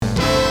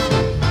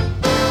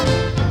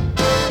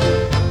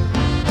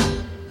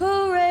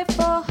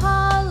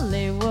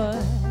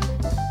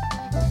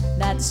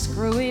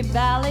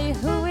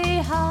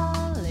Ballyhooey,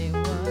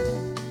 Hollywood.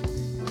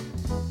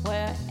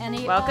 Where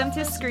any Welcome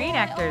to Screen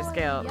Actors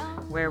Guild,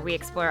 where we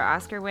explore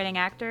Oscar-winning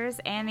actors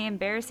and the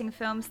embarrassing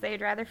films they'd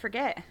rather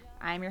forget.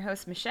 I'm your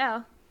host,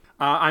 Michelle.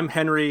 I'm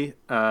Henry,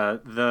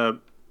 the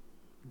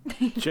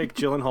Jake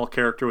Gyllenhaal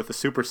character with the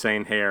Super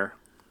Saiyan hair.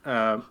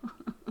 Oh,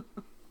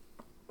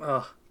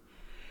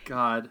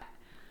 God.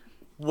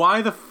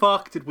 Why the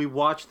fuck did we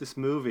watch this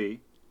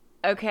movie?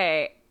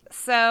 Okay,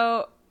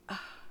 so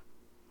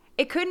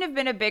it couldn't have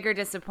been a bigger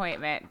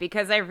disappointment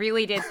because I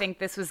really did think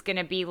this was going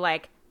to be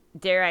like,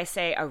 dare I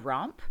say, a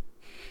romp?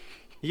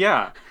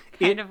 Yeah.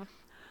 Kind of.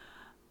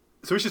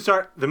 So we should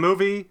start. The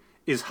movie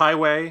is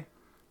Highway,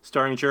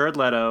 starring Jared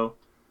Leto.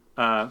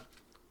 Yeah.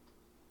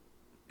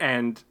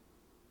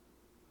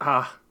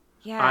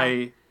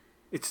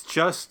 It's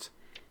just,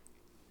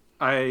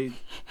 we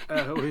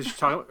were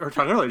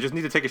talking earlier, just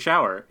need to take a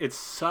shower.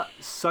 It's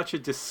such a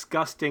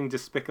disgusting,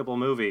 despicable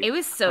movie. It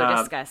was so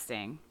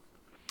disgusting.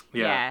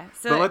 Yeah.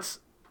 So but let's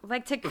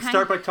of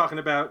start by talking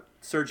about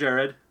Sir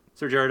Jared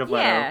of Leto.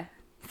 Yeah,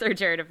 Sir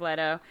Jared of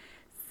Leto.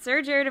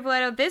 Sir Jared of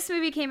Leto, this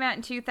movie came out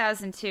in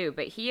 2002,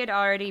 but he had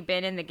already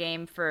been in the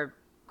game for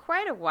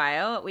quite a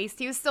while. At least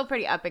he was still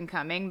pretty up and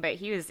coming, but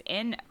he was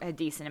in a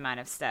decent amount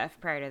of stuff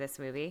prior to this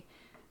movie.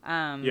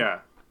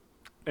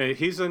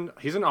 He's an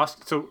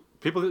Oscar. So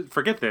people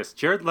forget this.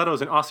 Jared Leto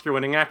is an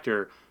Oscar-winning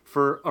actor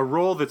for a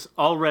role that's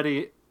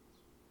already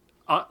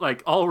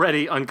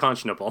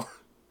unconscionable.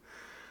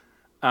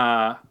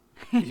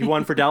 He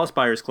won for Dallas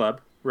Buyers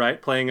Club,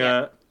 right? Playing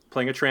a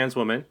trans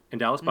woman in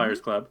Dallas Buyers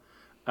Club,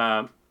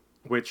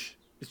 which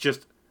is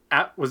just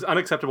was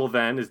unacceptable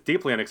then, is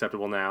deeply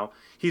unacceptable now.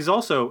 He's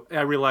also,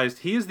 I realized,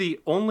 he is the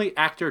only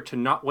actor to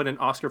not win an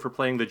Oscar for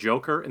playing the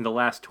Joker in the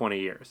last 20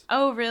 years.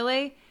 Oh,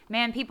 really?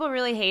 Man, people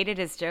really hated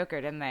his Joker,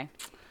 didn't they?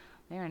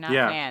 They were not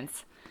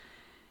fans.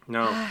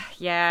 No.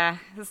 Yeah,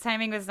 his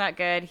timing was not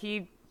good.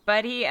 He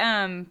had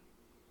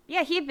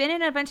been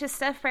in a bunch of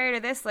stuff prior to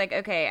this. Like,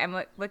 okay,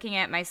 I'm looking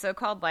at My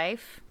So-Called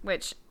Life,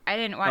 which I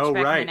didn't watch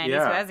back in the 90s,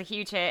 so that was a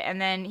huge hit. And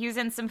then he was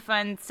in some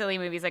fun, silly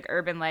movies like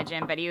Urban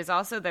Legend, but he was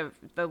also the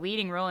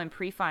leading role in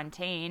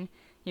Prefontaine.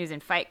 He was in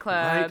Fight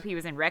Club. Right. He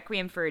was in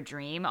Requiem for a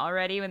Dream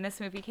already when this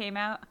movie came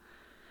out.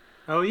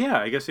 Oh, yeah,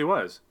 I guess he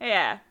was.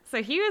 Yeah,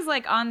 so he was,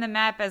 like, on the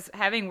map as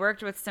having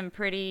worked with some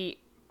pretty,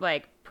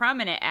 like,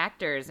 prominent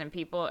actors and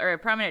people, or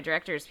prominent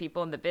directors,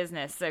 people in the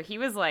business. So he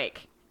was,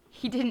 like,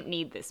 he didn't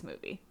need this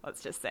movie,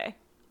 let's just say.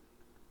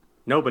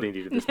 Nobody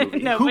needed this movie.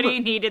 Nobody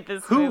needed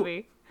this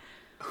movie.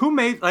 Who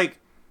made, like,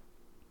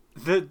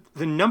 the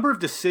number of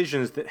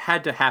decisions that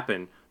had to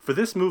happen for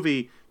this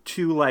movie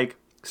to, like,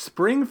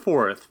 spring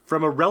forth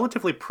from a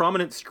relatively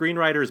prominent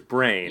screenwriter's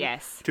brain,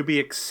 to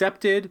be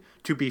accepted,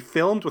 to be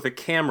filmed with a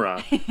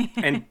camera,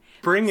 and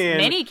bring in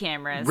many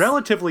cameras,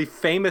 relatively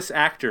famous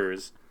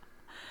actors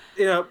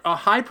in a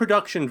high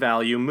production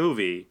value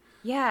movie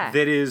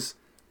that is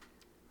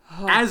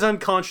as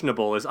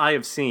unconscionable as I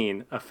have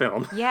seen a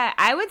film. Yeah,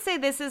 I would say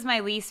this is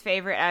my least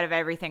favorite out of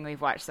everything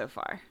we've watched so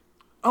far.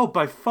 Oh,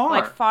 by far.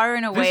 Like, far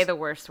and away the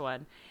worst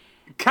one.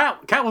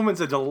 Catwoman's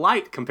a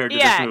delight compared to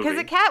this movie. Yeah,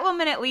 because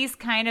Catwoman at least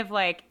kind of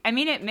like, I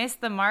mean, it missed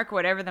the mark,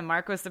 whatever the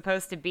mark was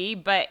supposed to be,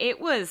 but it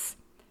was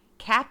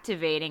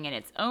captivating in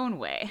its own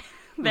way.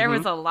 There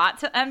was a lot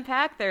to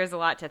unpack. There was a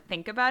lot to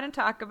think about and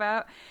talk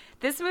about.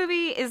 This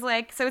movie is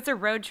like, so it's a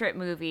road trip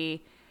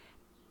movie,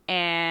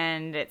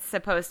 and it's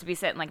supposed to be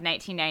set in like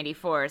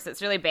 1994, so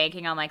it's really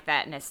banking on like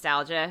that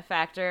nostalgia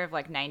factor of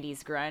like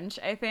 90s grunge,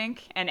 I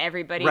think, and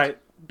everybody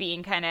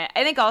being kind of,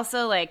 I think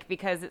also like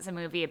because it's a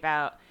movie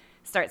about,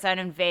 starts out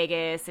in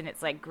Vegas and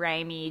it's like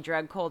grimy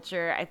drug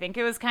culture, I think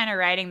it was kind of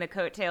riding the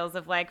coattails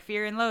of like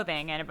Fear and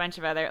Loathing and a bunch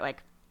of other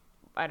like,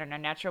 I don't know,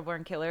 Natural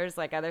Born Killers,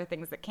 like other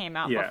things that came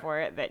out before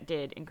it that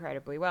did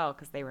incredibly well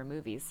because they were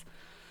movies.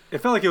 It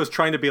felt like it was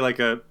trying to be like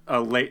a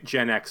late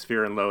Gen X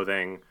Fear and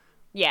Loathing.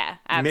 Yeah,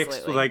 absolutely.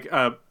 Mixed with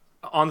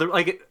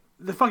like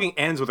the fucking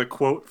ends with a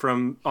quote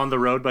from On the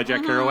Road by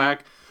Jack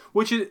Kerouac,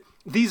 which is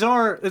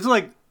it's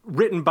like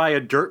written by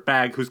a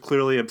dirtbag who's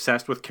clearly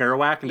obsessed with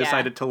Kerouac and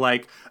decided to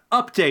like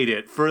update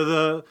it for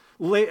the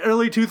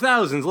early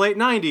 2000s, late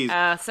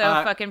 90s. So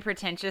fucking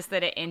pretentious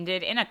that it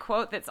ended in a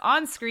quote that's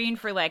on screen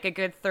for like a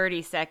good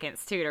 30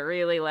 seconds too, to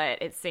really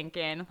let it sink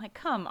in. Like,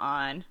 come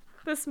on,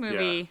 this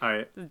movie.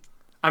 Yeah,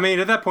 I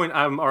mean, at that point,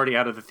 I'm already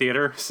out of the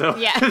theater, so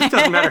it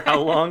doesn't matter how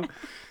long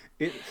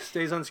it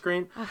stays on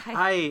screen.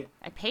 I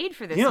paid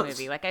for this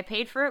movie. Like, I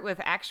paid for it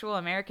with actual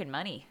American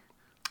money.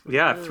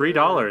 Yeah,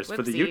 $3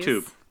 for the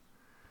YouTube.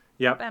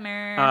 Yep.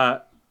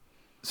 Bummer.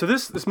 So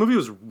this movie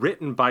was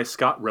written by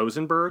Scott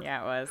Rosenberg.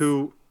 Yeah, it was.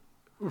 Who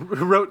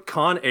wrote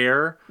Con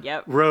Air.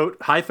 Yep.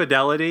 Wrote High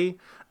Fidelity.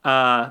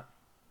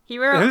 He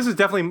wrote. This is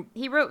definitely.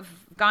 He wrote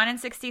Gone in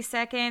 60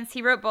 Seconds.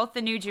 He wrote both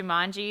the new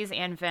Jumanjis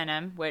and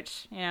Venom,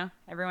 which, you know,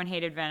 everyone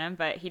hated Venom,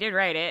 but he did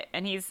write it.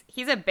 And he's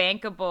a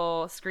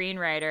bankable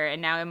screenwriter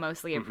and now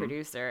mostly a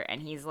producer,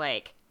 and he's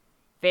like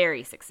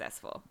very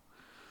successful.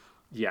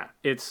 Yeah,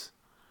 it's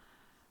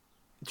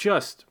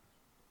just.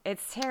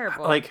 It's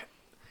terrible. Like,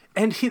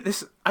 and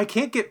I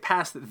can't get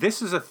past that.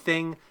 This is a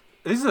thing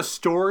this is a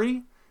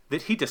story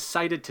that he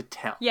decided to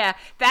tell. Yeah,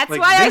 that's Like,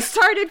 why I this-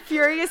 started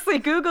furiously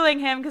Googling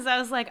him, because I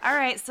was like, all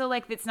right, so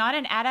like it's not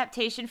an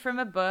adaptation from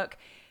a book.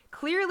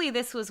 Clearly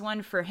this was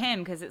one for him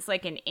because it's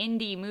like an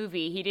indie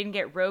movie. He didn't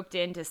get roped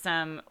into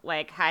some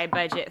like high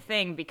budget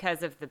thing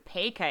because of the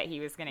pay cut he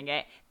was going to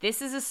get.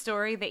 This is a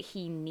story that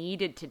he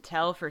needed to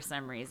tell for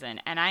some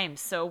reason. And I am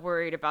so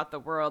worried about the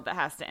world that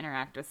has to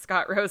interact with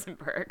Scott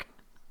Rosenberg.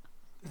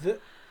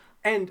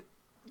 And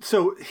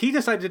so he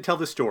decided to tell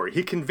the story.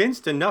 He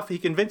convinced enough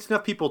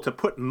people to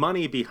put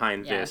money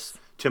behind this, Yes.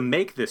 to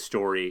make this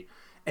story.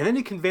 And then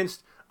he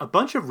convinced a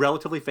bunch of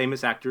relatively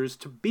famous actors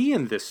to be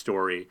in this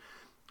story.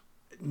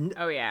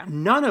 Oh, yeah.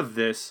 None of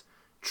this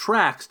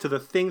tracks to the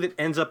thing that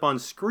ends up on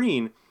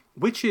screen,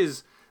 which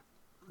is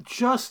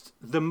just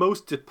the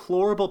most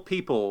deplorable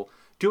people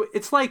do.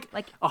 It's like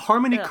a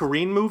Harmony ugh.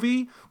 Korine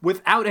movie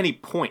without any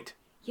point.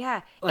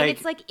 Yeah, Like- and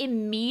it's like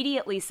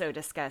immediately so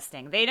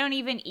disgusting. They don't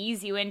even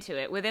ease you into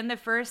it. Within the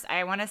first,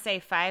 I want to say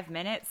 5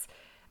 minutes,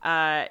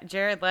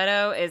 Jared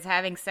Leto is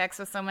having sex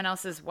with someone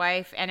else's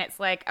wife, and it's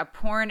like a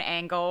porn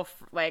angle,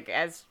 like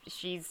as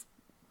she's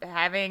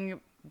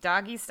having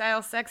doggy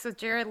style sex with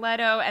Jared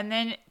Leto, and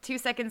then 2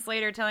 seconds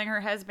later telling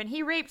her husband,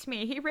 he raped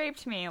me.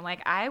 I'm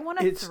like, I want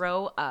to It's-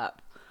 throw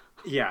up.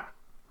 Yeah.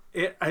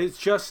 It's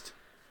just...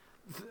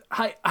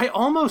 I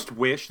almost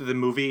wish that the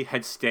movie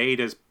had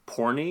stayed as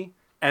porny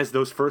as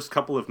those first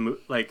couple of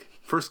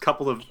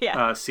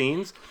Yeah.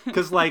 scenes,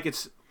 because like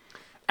it's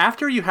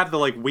after you have the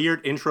like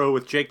weird intro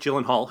with Jake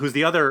Gyllenhaal, who's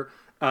the other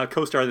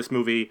co-star of this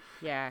movie,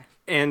 Yeah.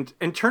 and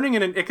turning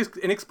in an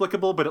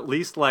inexplicable but at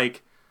least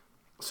like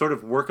sort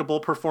of workable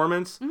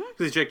performance, because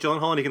he's Jake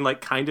Gyllenhaal and he can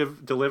like kind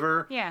of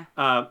deliver. Yeah.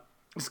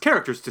 His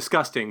character's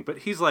disgusting, but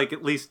he's like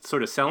at least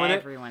sort of selling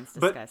Everyone's it.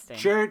 But disgusting.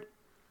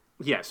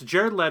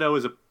 Jared Leto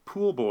is a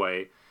pool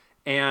boy,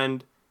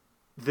 and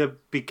the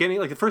beginning,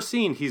 like the first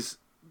scene, he's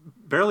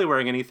barely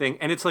wearing anything,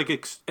 and it's like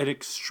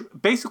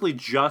basically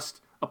just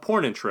a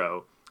porn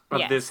intro of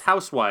Yes. this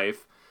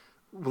housewife,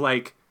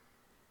 like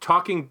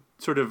talking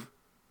sort of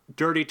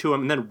dirty to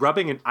him, and then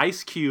rubbing an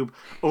ice cube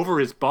over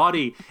his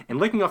body and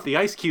licking off the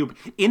ice cube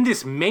in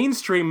this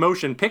mainstream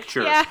motion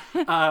picture.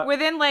 Yeah.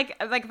 Within like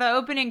the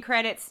opening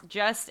credits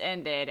just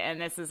ended, and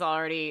this is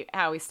already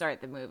how we start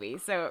the movie.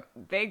 So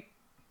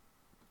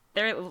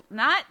they're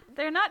not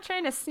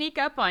trying to sneak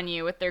up on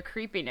you with their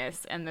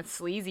creepiness and the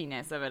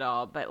sleaziness of it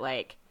all, but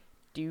like,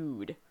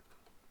 dude.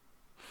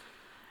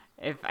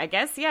 I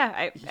guess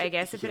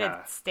if it Yeah.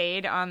 had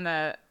stayed on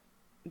the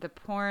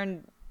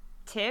porn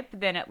tip,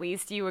 then at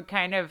least you would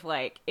kind of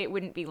like, it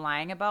wouldn't be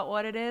lying about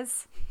what it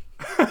is.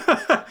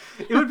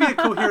 It would be a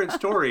coherent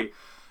story.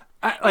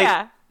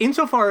 Yeah.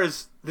 Insofar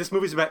as this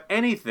movie's about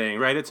anything,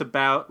 right? It's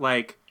about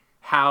like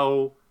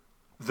how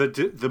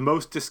the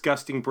most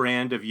disgusting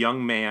brand of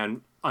young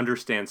man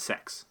understands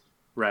sex,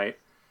 right?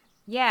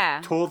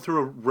 Yeah. Told through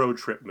a road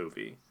trip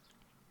movie.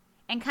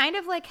 And kind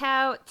of like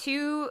how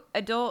two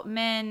adult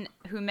men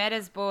who met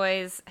as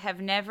boys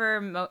have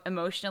never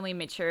emotionally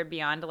matured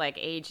beyond like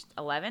age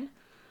 11.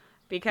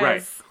 Because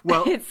Right.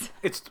 Well, it's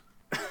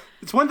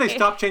it's when they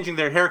stop changing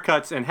their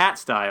haircuts and hat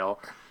style,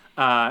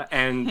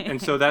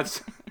 and so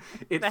that's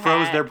it The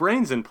throws hat. their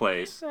brains in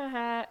place.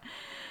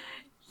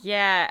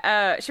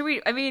 yeah. Should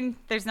we? I mean,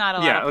 there's not a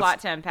lot Yeah, of let's- plot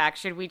to unpack.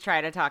 Should we try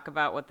to talk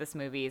about what this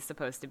movie is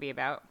supposed to be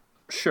about?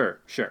 Sure,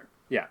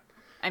 yeah.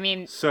 I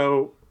mean,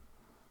 So,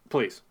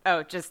 please.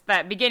 just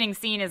that beginning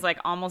scene is like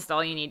almost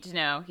all you need to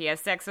know. He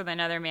has sex with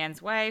another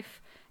man's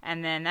wife,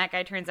 and then that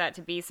guy turns out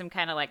to be some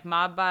kind of like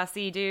mob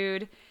bossy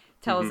dude.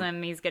 Tells Mm-hmm.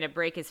 him he's gonna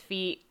break his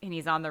feet, and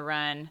he's on the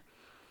run.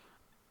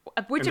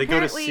 Which And they go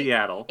to apparently,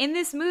 Seattle. in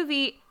this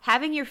movie,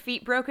 having your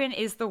feet broken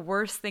is the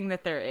worst thing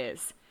that there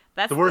is.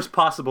 That's The worst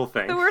possible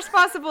thing. the worst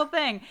possible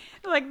thing.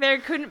 Like, there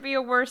couldn't be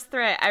a worse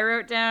threat. I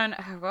wrote down,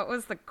 what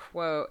was the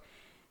quote?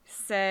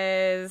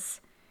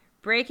 Says,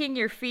 broken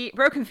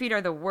feet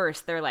are the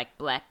worst. They're like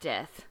Black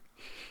Death.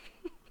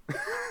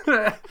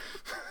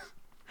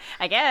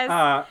 I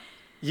guess.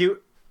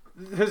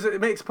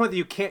 It makes a point that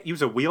you can't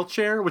use a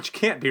wheelchair, which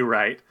can't be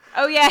right.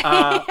 Oh,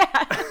 yeah.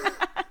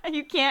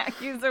 You can't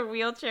use a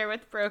wheelchair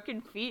with broken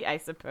feet, I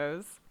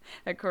suppose,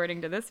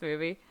 according to this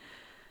movie.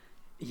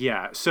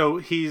 Yeah, so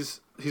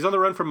he's on the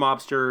run from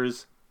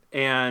mobsters,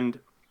 and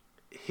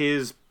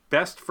his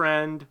best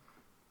friend,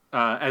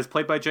 as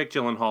played by Jake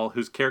Gyllenhaal,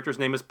 whose character's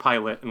name is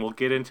Pilot, and we'll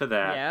get into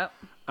that,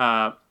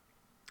 Yep.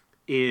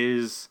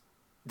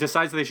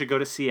 decides that they should go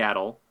to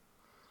Seattle.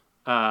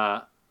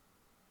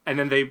 And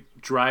then they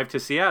drive to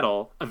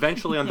Seattle,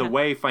 eventually on the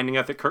way finding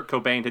out that Kurt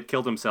Cobain had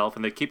killed himself,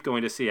 and they keep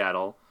going to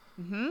Seattle.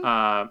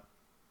 Mm-hmm.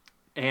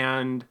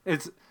 And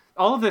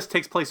all of this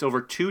takes place over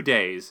 2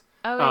 days.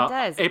 Oh, it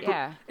does,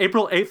 yeah.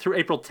 April 8th through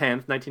April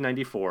 10th,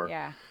 1994.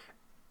 Yeah.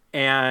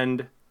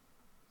 And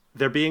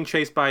they're being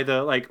chased by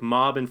the like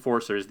mob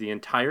enforcers the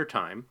entire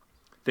time.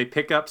 They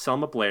pick up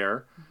Selma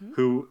Blair,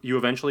 who you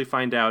eventually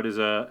find out is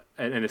an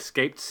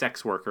escaped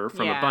sex worker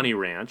from a Yeah. bunny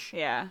ranch.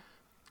 Yeah.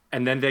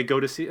 And then they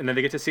get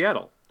to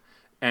Seattle,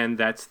 and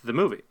that's the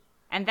movie.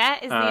 And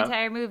that is the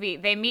entire movie.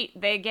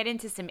 They get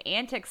into some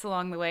antics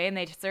along the way, and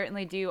they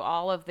certainly do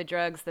all of the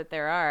drugs that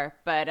there are.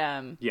 But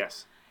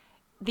Yes.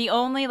 the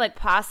only like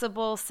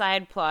possible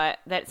side plot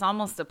that's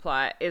almost a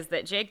plot is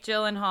that Jake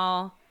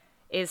Gyllenhaal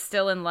is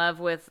still in love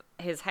with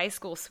his high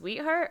school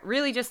sweetheart.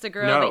 Really, just a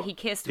girl that he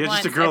kissed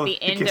once at the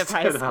end of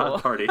high school.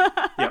 Party.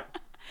 Yep.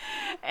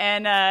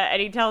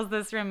 And he tells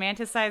this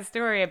romanticized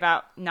story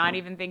about not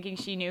even thinking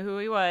she knew who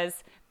he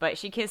was, but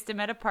she kissed him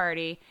at a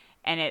party.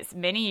 And it's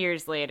many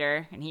years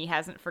later, and he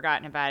hasn't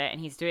forgotten about it, and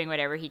he's doing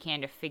whatever he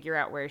can to figure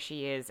out where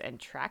she is and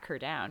track her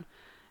down.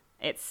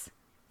 It's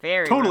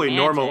very totally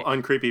romantic. normal,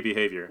 uncreepy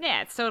behavior.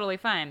 Yeah, it's totally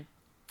fine.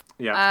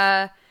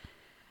 Yeah.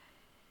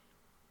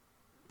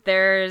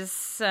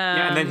 There's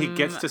yeah, and then he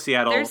gets to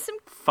Seattle, there's some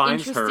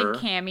finds interesting her.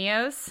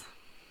 cameos.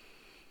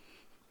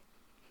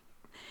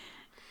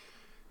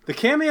 The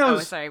cameos.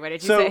 Oh, sorry, what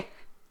did you say?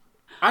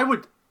 I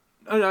would.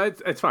 Oh, no,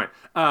 it's fine.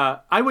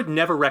 I would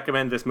never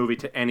recommend this movie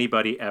to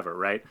anybody ever,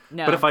 right?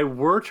 No. But if I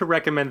were to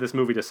recommend this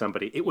movie to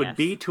somebody, it would Yes.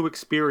 be to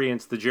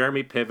experience the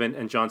Jeremy Piven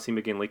and John C.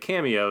 McGinley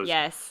cameos.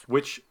 Yes.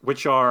 Which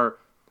are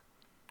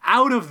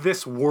out of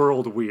this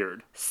world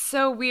weird.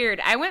 So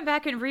weird. I went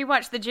back and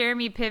rewatched the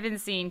Jeremy Piven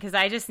scene because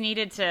I just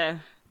needed to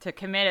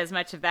commit as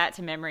much of that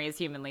to memory as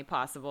humanly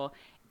possible.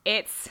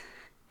 It's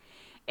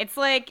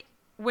like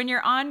when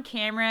you're on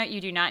camera,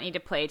 you do not need to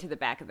play to the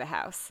back of the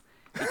house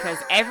because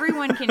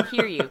everyone can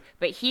hear you.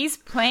 But he's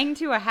playing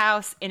to a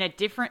house in a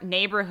different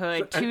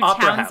neighborhood, An 2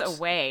 opera towns house.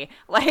 away.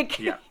 Like,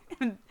 Yeah.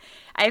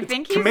 I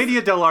think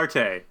Commedia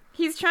dell'arte.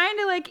 he's trying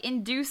to like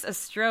induce a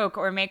stroke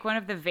or make one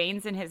of the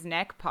veins in his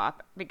neck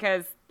pop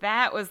because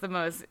that was the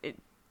most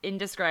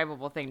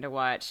indescribable thing to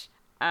watch.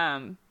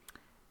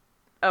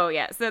 Oh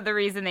yeah, so the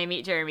reason they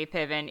meet Jeremy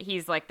Piven,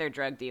 he's like their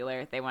drug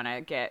dealer. They want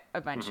to get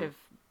a bunch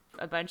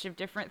of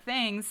different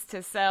things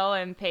to sell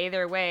and pay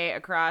their way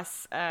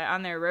across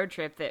on their road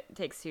trip that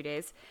takes 2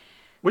 days.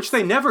 Which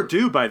they never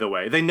do, by the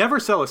way. They never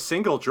sell a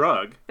single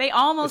drug. They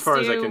almost As far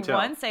as I do can tell.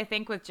 once, I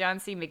think, with John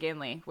C.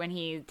 McGinley when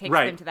he takes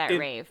Right. them to that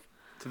rave.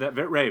 To that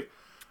rave.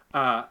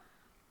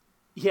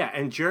 Yeah,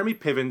 and Jeremy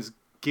Piven's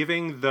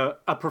giving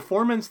a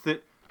performance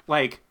that,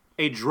 like,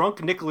 a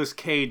drunk Nicolas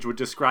Cage would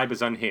describe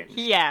as unhinged.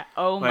 Yeah.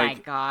 Oh my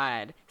Like,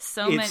 God.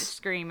 So much it's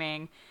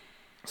screaming.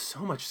 So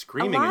much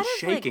screaming and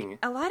shaking.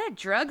 A lot of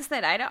drugs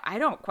that I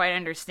don't quite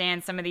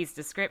understand some of these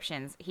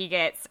descriptions. He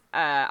gets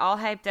all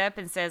hyped up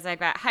and says, "I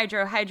got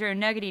hydro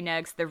nuggety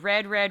nugs, the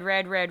red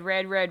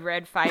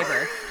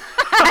fiber."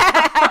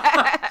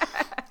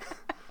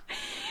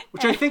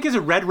 Which I think is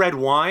a red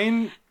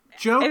wine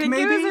joke, I think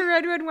maybe? it was a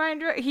red wine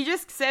drug. He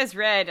just says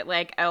red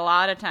like a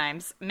lot of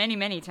times,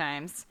 many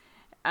times.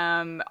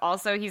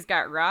 Also, he's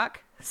got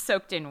rock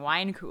soaked in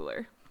wine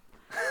cooler.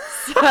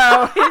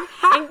 So,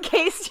 in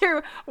case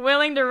you're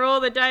willing to roll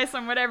the dice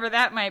on whatever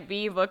that might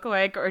be, look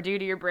like, or do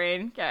to your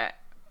brain, got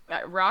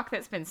that rock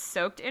that's been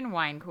soaked in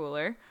wine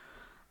cooler.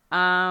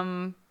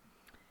 Yeah,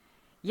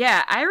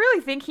 I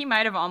really think he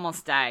might have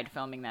almost died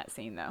filming that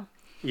scene, though.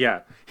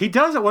 Yeah. He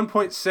does at one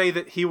point say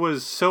that he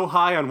was so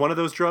high on one of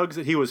those drugs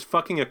that he was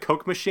fucking a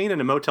Coke machine in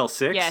a Motel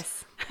 6.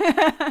 Yes.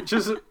 Which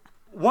is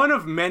one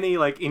of many,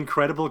 like,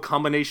 incredible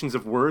combinations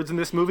of words in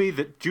this movie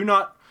that do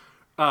not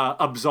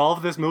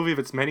absolve this movie of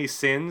its many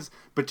sins,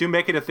 but do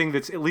make it a thing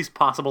that's at least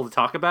possible to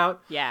talk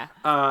about. Yeah.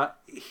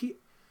 He,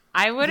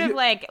 I would have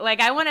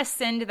I want to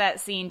send that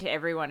scene to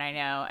everyone I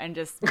know and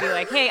just be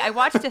like, hey, I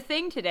watched a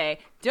thing today.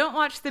 Don't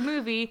watch the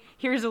movie.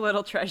 Here's a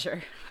little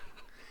treasure.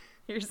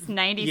 Here's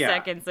 90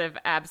 seconds of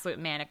absolute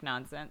manic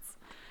nonsense.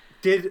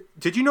 Did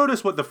you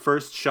notice what the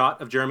first shot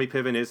of Jeremy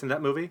Piven is in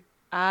that movie?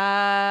 No,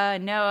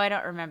 I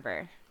don't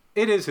remember.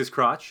 It is his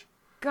crotch.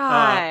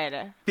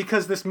 God.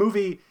 Because this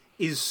movie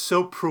is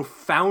so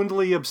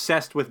profoundly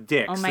obsessed with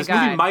dicks. Oh my this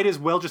God. movie might as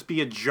well just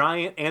be a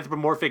giant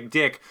anthropomorphic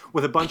dick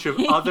with a bunch of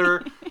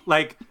other,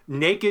 like,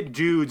 naked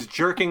dudes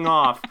jerking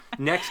off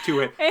next to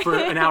it for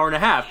an hour and a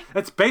half.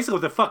 That's basically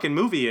what the fucking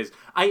movie is.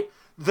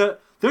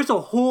 There's a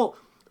whole...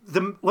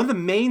 one of the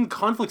main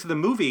conflicts of the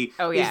movie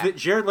is that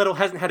Jared Leto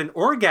hasn't had an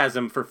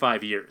orgasm for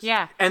 5 years.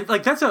 Yeah. And,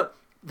 like,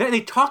 they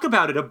talk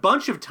about it a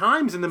bunch of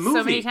times in the movie.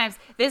 So many times.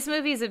 This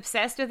movie is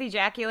obsessed with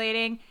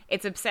ejaculating.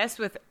 It's obsessed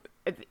with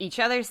each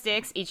other's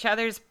dicks, each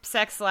other's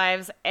sex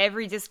lives,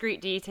 every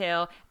discrete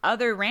detail,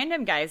 other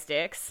random guys'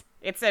 dicks.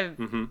 It's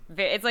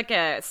it's like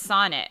a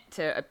sonnet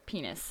to a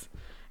penis.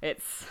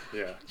 It's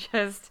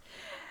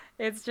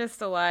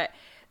just a lot.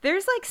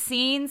 There's like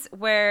scenes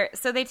where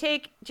they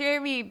take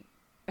Jeremy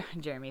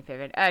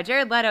Piven.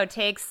 Jared Leto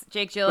takes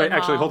Jake Gyllenhaal. Wait,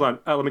 actually, hold on.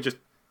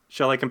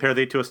 Shall I compare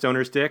thee to a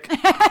stoner's dick?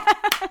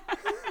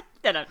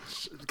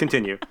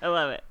 Continue. I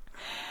love it.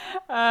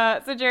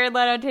 So Jared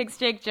Leto takes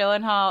Jake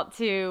Gyllenhaal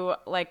to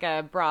like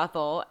a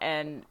brothel,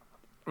 and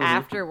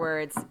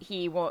afterwards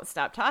he won't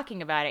stop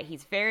talking about it.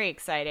 He's very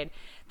excited.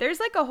 There's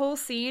like a whole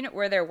scene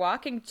where they're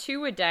walking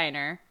to a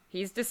diner.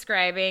 He's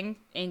describing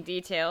in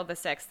detail the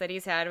sex that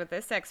he's had with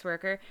this sex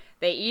worker.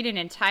 They eat an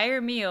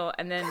entire meal,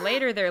 and then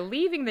later they're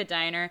leaving the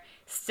diner.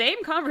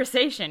 Same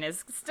conversation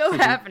is still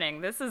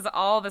happening. This is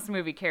all this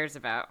movie cares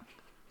about.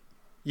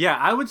 Yeah,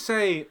 I would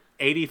say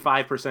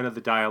 85% of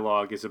the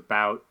dialogue is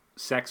about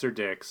sex or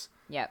dicks.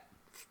 Yep.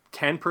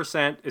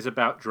 10% is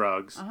about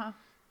drugs.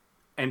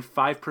 And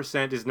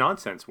 5% is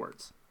nonsense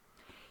words.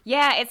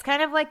 Yeah, it's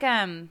kind of like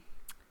not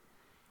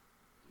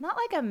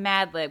like a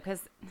Mad Lib,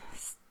 because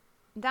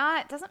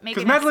that doesn't make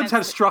Because enough Mad Libs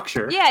sense. have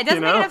structure. Yeah, it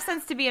doesn't you make know? enough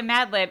sense to be a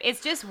Mad Lib.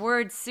 It's just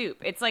word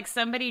soup. It's like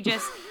somebody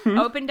just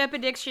opened up a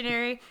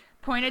dictionary,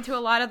 pointed to a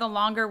lot of the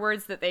longer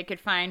words that they could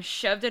find,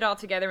 shoved it all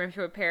together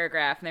into a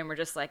paragraph, and then we're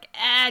just like,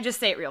 just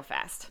say it real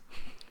fast.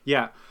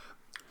 Yeah.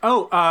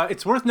 Oh,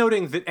 it's worth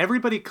noting that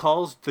everybody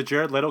calls the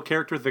Jared Leto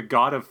character the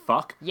God of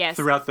Fuck Yes.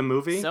 throughout the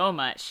movie. So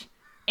much.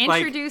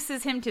 Like-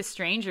 Introduces him to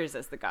strangers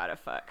as the God of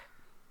Fuck.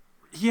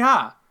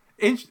 Yeah.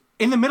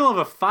 In the middle of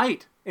a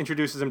fight,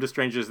 introduces him to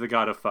strangers as the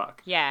God of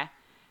Fuck. Yeah.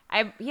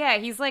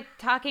 He's like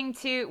talking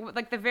to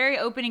like the very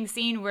opening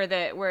scene where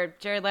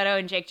Jared Leto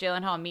and Jake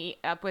Gyllenhaal meet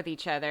up with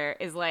each other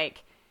is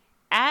like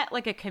at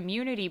like a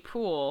community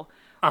pool.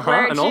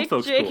 An old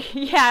folks pool.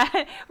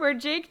 Yeah, where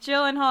Jake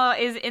Gyllenhaal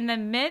is in the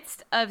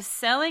midst of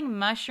selling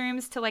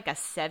mushrooms to like a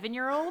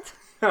 7-year-old.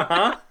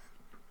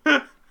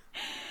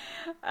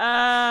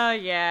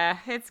 Yeah,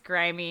 it's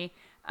grimy.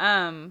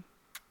 And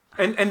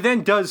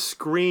then does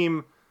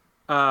scream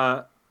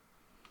the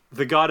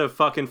God of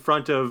Fuck in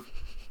front of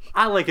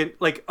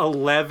like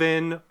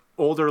 11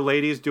 older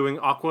ladies doing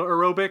aqua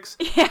aerobics.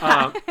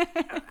 Yeah.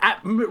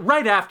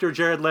 Right after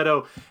Jared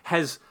Leto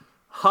has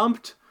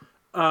humped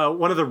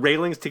one of the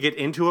railings to get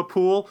into a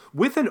pool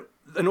with an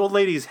old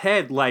lady's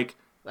head like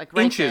right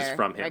inches there.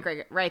 from him.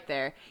 Like right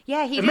there.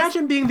 Yeah,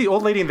 Imagine being the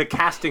old lady in the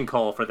casting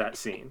call for that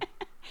scene.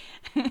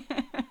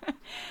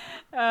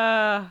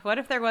 What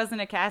if there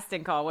wasn't a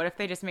casting call? What if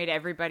they just made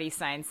everybody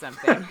sign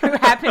something who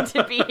happened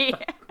to be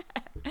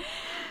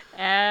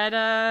at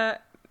the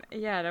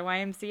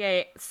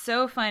YMCA?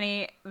 So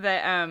funny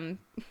that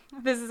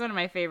this is one of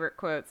my favorite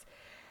quotes.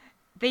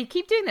 They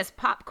keep doing this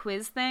pop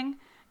quiz thing,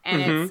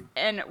 and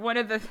one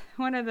of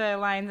the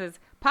lines is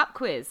pop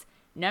quiz,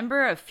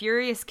 number of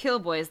furious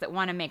killboys that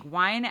want to make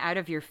wine out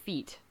of your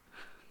feet.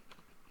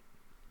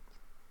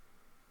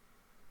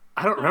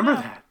 I don't remember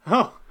that.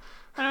 Oh.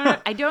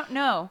 I don't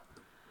know.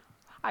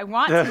 I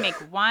want to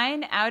make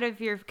wine out of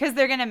your... Because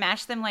they're going to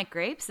mash them like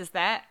grapes? Is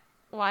that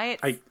why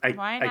it's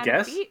wine out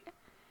guess. of feet?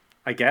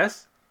 I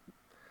guess.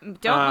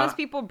 Don't most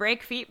people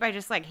break feet by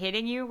just like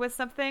hitting you with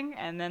something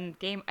and then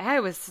game... I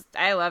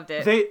loved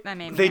it. That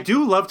made me They happy.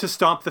 do love to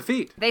stomp the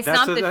feet. They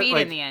stomp the feet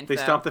in the end. They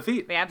though. stomp the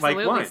feet. They like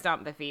absolutely wine.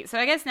 stomp the feet. So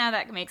I guess now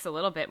that makes a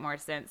little bit more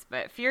sense.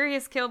 But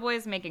furious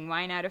killboys making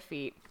wine out of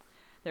feet.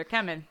 They're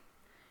coming.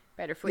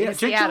 Better flee to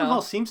Jake Seattle.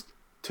 Gyllenhaal seems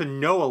to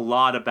know a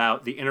lot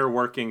about the inner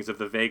workings of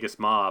the Vegas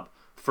mob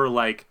for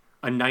like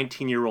a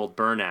 19-year-old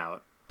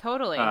burnout.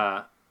 Totally.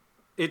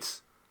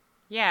 It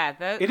yeah.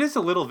 is a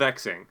little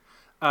vexing.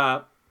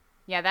 Yeah,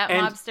 that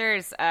And-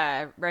 mobster's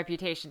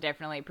reputation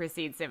definitely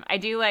precedes him. I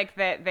do like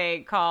that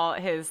they call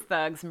his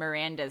thugs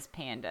Miranda's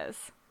pandas.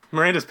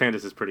 Miranda's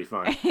Pandas is pretty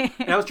fun.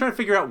 And I was trying to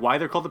figure out why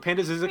they're called the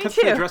Pandas. Is it because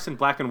too. they're dressed in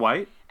black and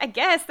white? I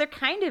guess they're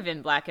kind of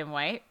in black and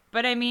white,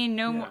 but I mean,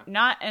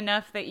 not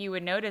enough that you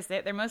would notice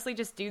it. They're mostly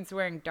just dudes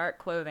wearing dark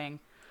clothing.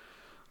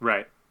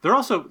 Right. They're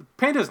also...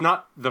 Panda's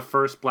not the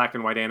first black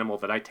and white animal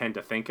that I tend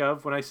to think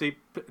of when I see...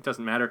 It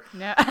doesn't matter.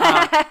 No.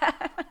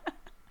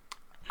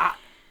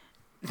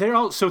 They're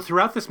all... So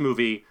throughout this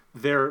movie,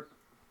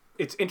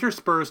 it's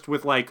interspersed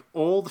with like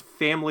old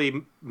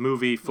family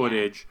movie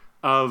footage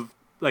of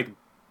like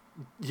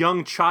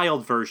young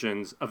child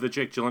versions of the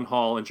Jake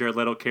Gyllenhaal and Jared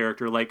Leto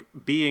character, like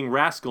being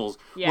rascals,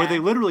 where they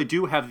literally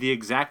do have the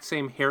exact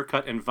same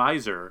haircut and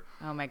visor.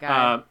 Oh my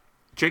god.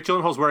 Jake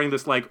Gyllenhaal's wearing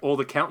this like old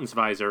accountant's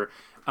visor,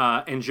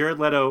 and Jared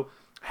Leto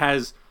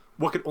has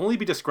what could only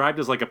be described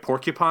as like a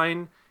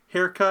porcupine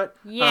haircut.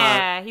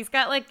 Yeah, he's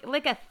got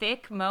like a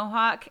thick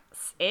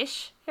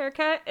mohawk-ish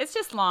haircut. It's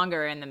just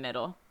longer in the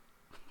middle.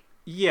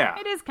 Yeah.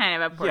 It is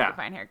kind of a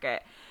porcupine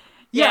haircut.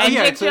 Yeah, and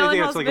Jake it's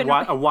like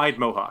Gyllenhaal's a wide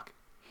mohawk.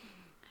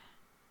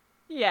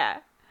 Yeah.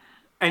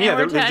 And yeah,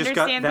 we're they to just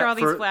got understand that through all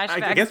these for,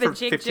 flashbacks I guess that for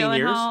Jake 15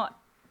 years. Gyllenhaal...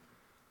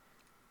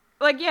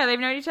 Like, yeah, they've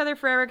known each other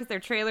forever because their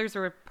trailers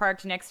were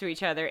parked next to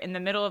each other in the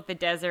middle of the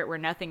desert where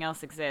nothing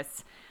else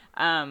exists.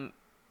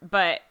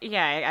 But,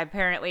 yeah,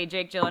 apparently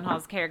Jake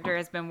Gyllenhaal's character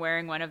has been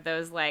wearing one of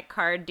those, like,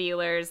 card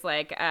dealers,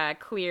 like,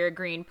 clear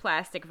green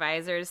plastic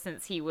visors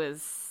since he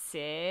was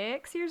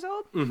 6 years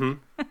old. Mm-hmm.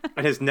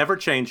 And has never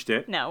changed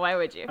it. No, why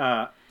would you?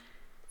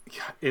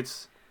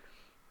 It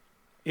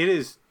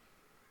is...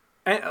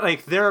 And,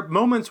 like, there are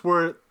moments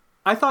where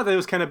I thought that it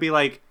was kind of be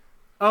like,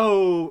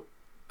 oh...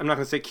 I'm not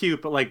going to say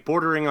cute, but like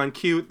bordering on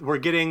cute. We're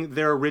getting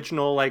their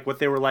original, like what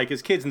they were like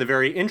as kids in the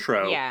very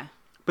intro. Yeah.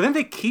 But then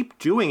they keep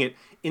doing it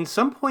in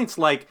some points,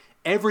 like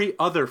every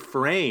other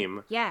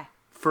frame. Yeah.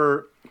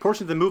 For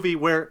portions of the movie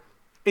where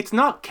it's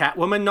not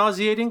Catwoman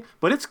nauseating,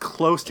 but it's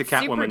close to Super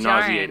Catwoman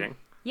jarring. nauseating.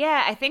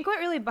 Yeah, I think what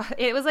really...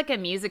 it was like a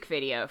music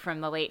video from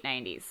the late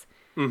 90s.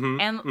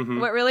 And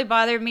what really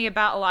bothered me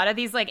about a lot of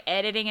these like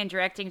editing and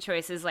directing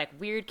choices, like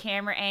weird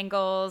camera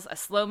angles, a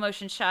slow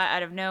motion shot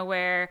out of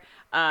nowhere,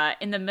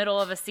 In the middle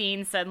of a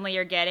scene, suddenly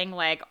you're getting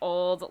like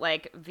old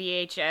like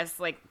VHS,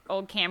 like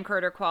old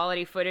camcorder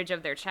quality footage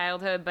of their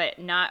childhood, but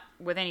not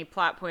with any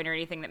plot point or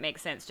anything that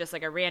makes sense. Just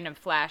like a random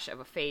flash of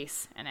a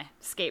face and a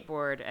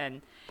skateboard,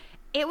 and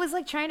it was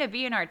like trying to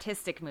be an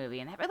artistic movie,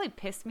 and that really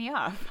pissed me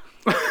off.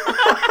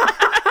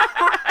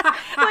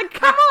 Like,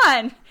 come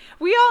on,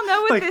 we all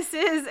know what this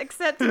is,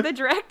 except the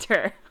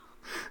director.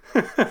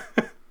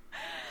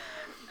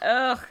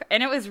 Ugh,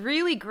 and it was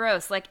really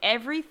gross. Like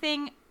every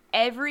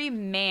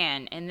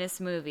man in this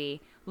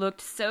movie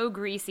looked so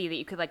greasy that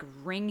you could like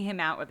wring him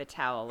out with a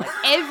towel. Like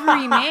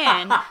every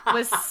man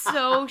was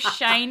so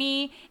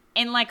shiny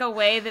in like a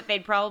way that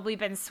they'd probably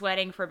been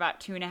sweating for about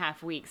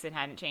 2.5 weeks and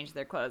hadn't changed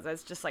their clothes. I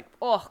was just like,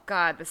 oh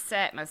God, the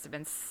set must have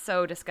been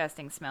so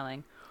disgusting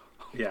smelling.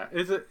 Yeah,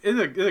 it's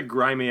a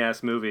grimy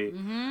ass movie.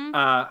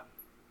 Mm-hmm.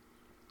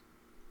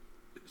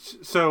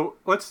 So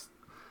let's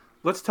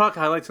talk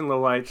highlights and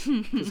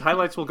lowlights, because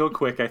highlights will go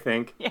quick, I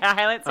think. Yeah,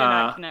 highlights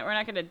are we're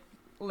not gonna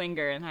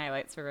linger in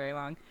highlights for very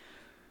long.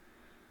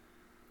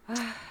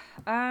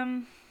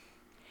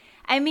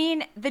 I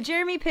mean, the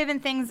Jeremy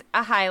Piven thing's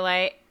a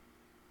highlight.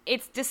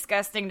 It's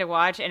disgusting to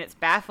watch and it's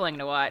baffling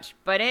to watch,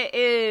 but it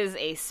is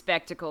a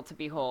spectacle to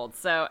behold.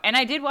 So, and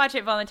I did watch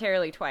it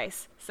voluntarily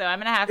twice, so I'm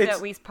gonna have to at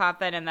least pop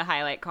that in the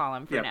highlight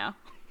column for now.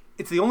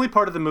 It's the only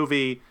part of the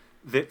movie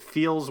that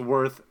feels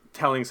worth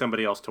telling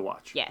somebody else to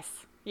watch.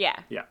 Yes. Yeah.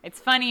 Yeah. It's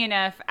funny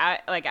enough,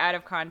 out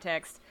of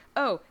context.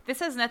 Oh, this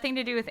has nothing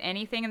to do with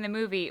anything in the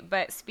movie,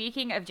 but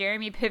speaking of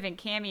Jeremy Piven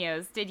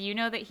cameos, did you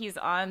know that he's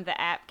on the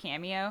app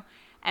Cameo,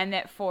 and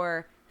that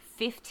for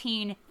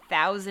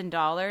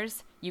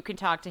 $15,000 you can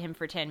talk to him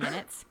for 10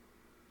 minutes?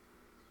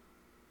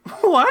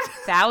 What?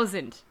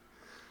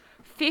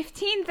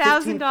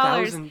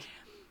 $15,000.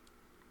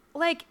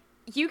 Like,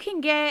 you can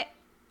get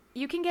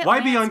Why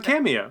be on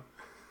Cameo?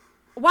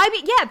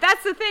 Yeah,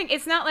 that's the thing.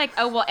 It's not like,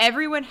 oh, well,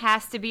 everyone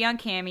has to be on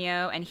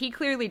Cameo, and he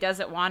clearly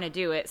doesn't want to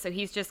do it, so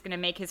he's just going to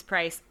make his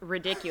price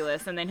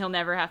ridiculous, and then he'll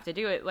never have to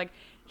do it. Like,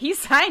 he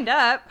signed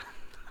up.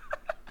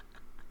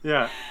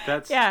 Yeah,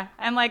 that's... Yeah,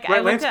 and like...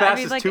 Right, Lance Bass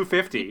is like,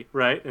 $250,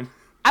 right? And...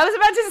 I was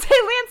about to say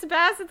Lance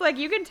Bass. It's like,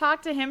 you can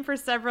talk to him for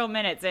several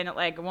minutes, and it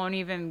like won't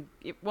even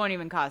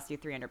cost you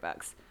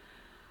 $300.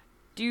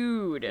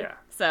 Dude. Yeah.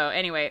 So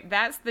anyway,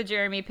 that's the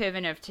Jeremy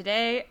Piven of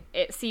today.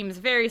 It seems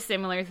very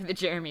similar to the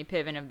Jeremy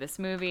Piven of this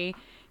movie.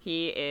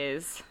 He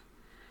is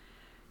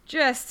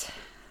just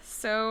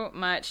so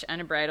much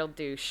unbridled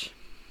douche.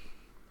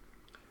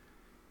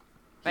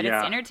 But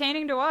it's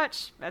entertaining to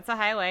watch. That's a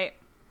highlight.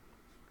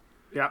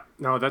 Yeah,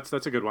 no, that's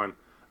a good one.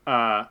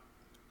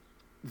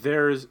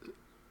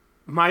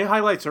 My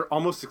highlights are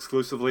almost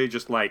exclusively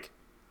just like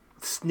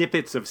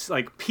snippets of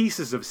like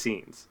pieces of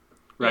scenes,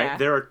 right? Yeah.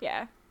 There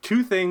are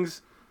two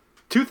things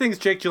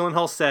Jake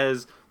Gyllenhaal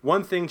says,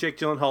 one thing Jake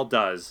Gyllenhaal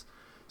does.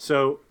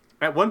 So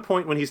at one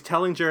point when he's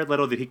telling Jared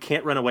Leto that he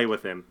can't run away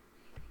with him,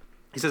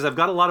 he says, I've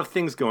got a lot of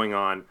things going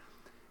on,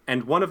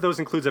 and one of those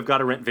includes I've got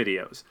to rent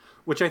videos,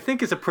 which I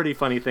think is a pretty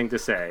funny thing to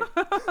say.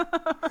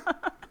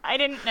 I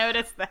didn't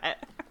notice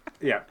that.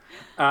 Yeah.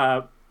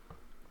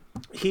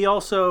 He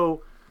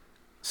also...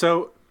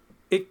 So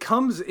it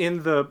comes in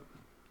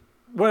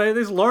what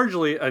is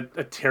largely a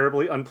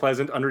terribly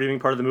unpleasant, unredeeming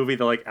part of the movie,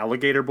 the like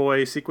Alligator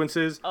Boy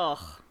sequences. Ugh.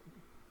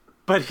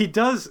 But he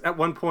does at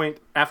one point,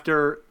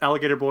 after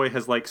Alligator Boy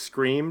has like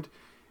screamed,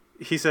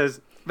 he says,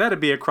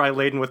 that'd be a cry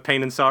laden with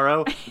pain and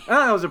sorrow.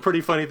 That was a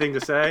pretty funny thing to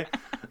say.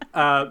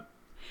 Oh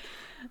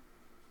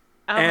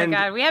my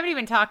God, we haven't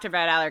even talked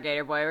about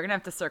Alligator Boy. We're gonna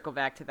have to circle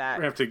back to that.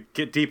 We're gonna have to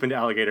get deep into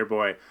Alligator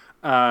Boy.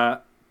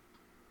 And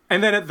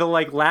then at the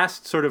like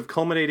last sort of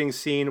culminating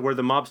scene where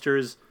the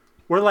mobsters,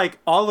 where like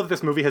all of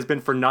this movie has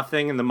been for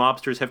nothing and the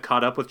mobsters have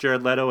caught up with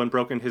Jared Leto and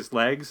broken his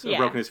legs, or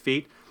broken his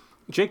feet,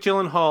 Jake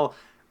Gyllenhaal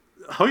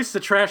hoists a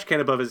trash can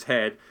above his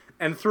head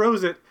and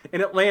throws it,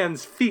 and it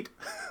lands feet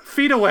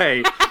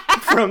away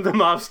from the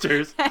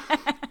mobsters.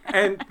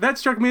 And that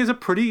struck me as a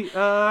pretty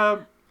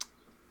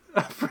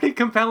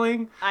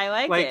compelling. I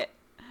like it.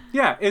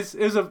 Yeah, it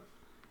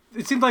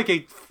seemed like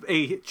a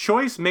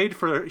choice made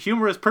for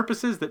humorous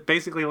purposes that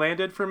basically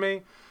landed for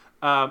me.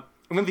 And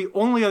then the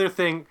only other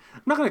thing,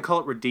 I'm not going to call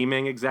it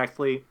redeeming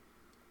exactly,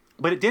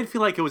 but it did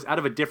feel like it was out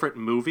of a different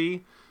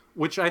movie,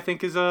 which I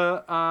think is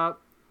a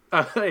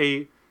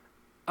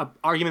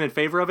argument in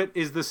favor of it,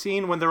 is the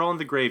scene when they're all in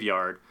the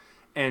graveyard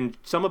and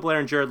Selma Blair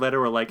and Jared Leto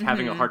are like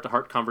having a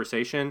heart-to-heart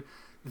conversation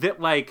that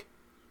like...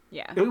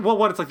 Yeah. Well,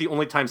 one, it's like the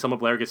only time Selma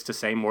Blair gets to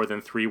say more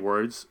than 3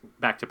 words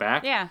back to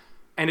back. Yeah.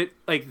 And it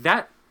like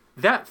that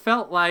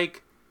felt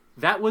like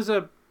that was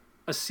a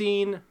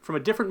scene from a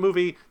different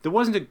movie that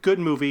wasn't a good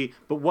movie,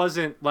 but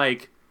wasn't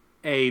like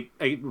a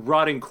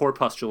rotting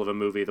corpuscle of a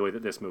movie the way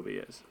that this movie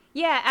is.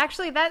 Yeah,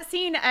 actually, that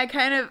scene, I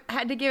kind of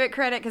had to give it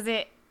credit because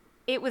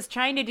it was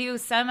trying to do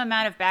some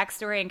amount of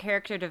backstory and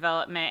character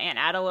development and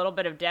add a little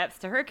bit of depth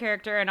to her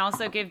character and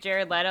also give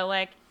Jared Leto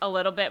like a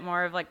little bit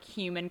more of like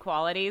human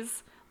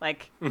qualities,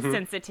 like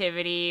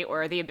sensitivity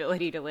or the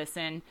ability to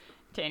listen.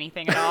 to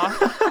anything at all.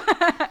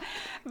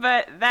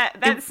 But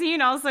that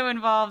scene also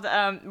involved,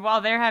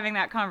 while they're having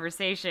that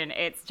conversation,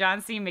 it's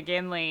John C.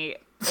 McGinley,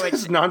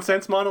 which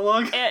nonsense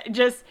monologue. it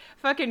just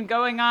fucking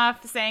going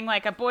off saying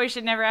like a boy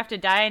should never have to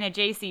die in a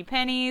J.C.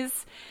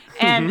 Penney's,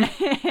 and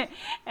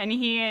and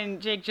he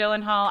and Jake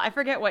Gyllenhaal, I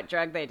forget what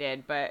drug they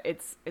did, but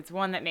it's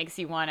one that makes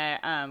you want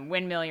to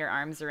windmill your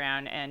arms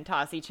around and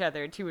toss each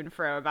other to and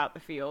fro about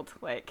the field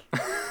like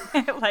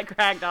like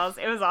ragdolls.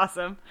 It was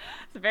awesome.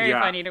 It's very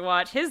funny to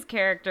watch. His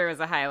character was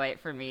a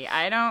highlight for me.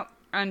 I don't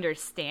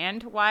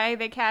understand why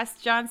they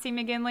cast John C.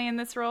 McGinley in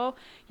this role.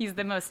 He's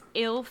the most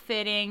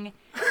ill-fitting.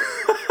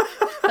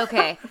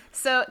 Okay,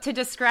 so to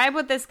describe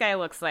what this guy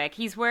looks like,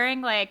 he's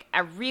wearing like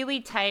a really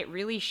tight,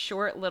 really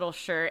short little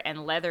shirt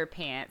and leather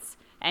pants.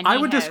 And I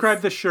would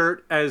describe the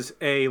shirt as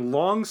a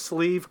long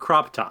sleeve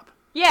crop top.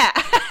 Yeah,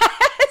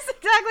 that's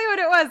exactly what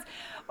it was.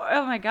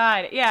 Oh my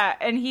god, yeah,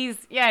 and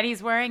he's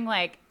wearing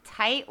like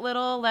tight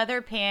little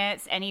leather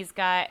pants, and he's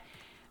got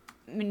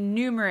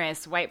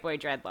numerous white boy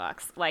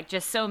dreadlocks, like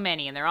just so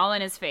many, and they're all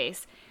in his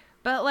face.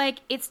 But like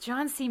it's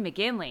John C.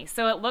 McGinley,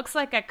 so it looks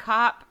like a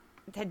cop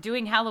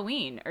doing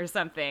Halloween or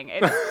something.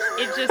 It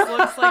just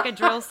looks like a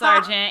drill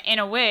sergeant in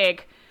a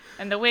wig,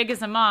 and the wig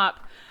is a mop.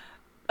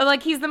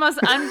 Like he's the most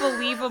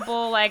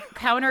unbelievable like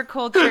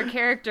counterculture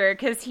character,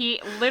 because he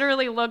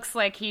literally looks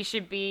like he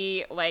should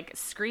be like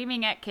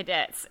screaming at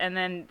cadets, and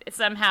then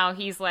somehow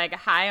he's like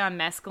high on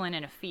mescaline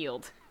in a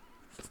field.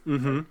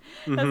 Doesn't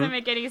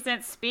make any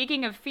sense.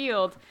 Speaking of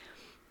field,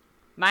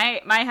 my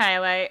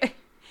highlight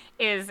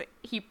is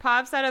he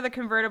pops out of the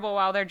convertible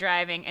while they're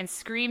driving and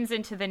screams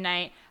into the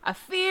night, "A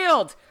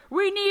field!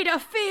 We need a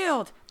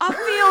field! A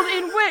field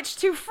in which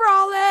to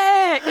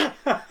frolic!"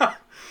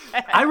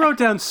 I wrote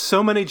down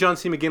so many John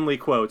C. McGinley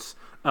quotes.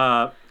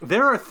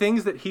 There are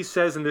things that he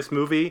says in this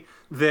movie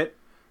that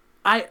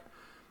I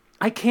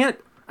can't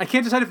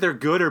decide if they're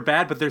good or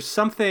bad, but there's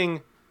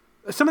something.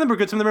 Some of them are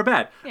good, some of them are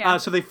bad. Yeah.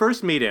 So they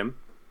first meet him,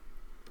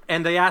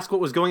 and they ask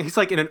what was going. He's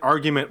like in an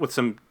argument with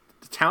some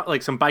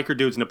some biker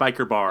dudes in a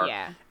biker bar.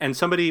 Yeah. And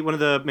one of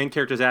the main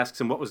characters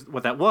asks him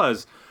what that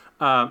was.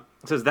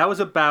 Says that was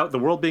about the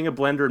world being a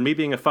blender and me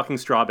being a fucking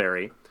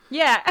strawberry.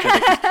 Yeah. Which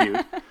I think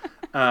is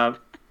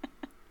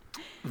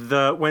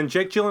cute. When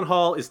Jake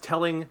Gyllenhaal is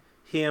telling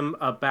him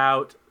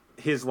about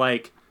his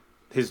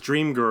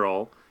dream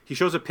girl, he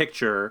shows a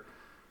picture,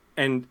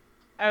 and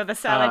the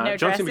salad no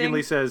John C. dressing.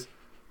 McGinley says,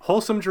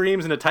 "Wholesome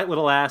dreams and a tight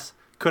little ass.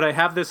 Could I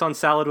have this on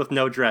salad with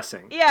no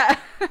dressing?" Yeah.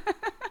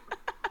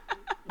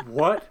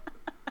 What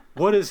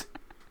does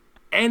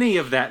any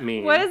of that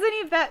mean? What does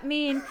any of that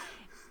mean?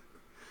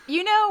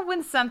 You know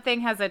when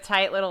something has a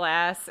tight little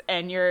ass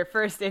and your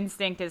first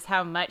instinct is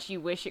how much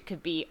you wish it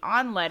could be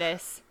on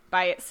lettuce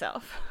by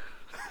itself.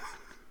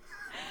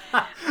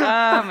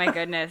 Oh my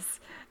goodness.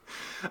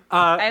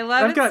 I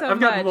love it so much. I've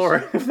got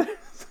more.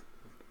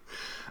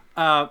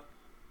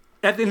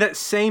 In that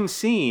same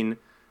scene,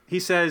 he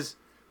says,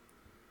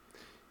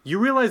 "You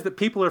realize that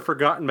people are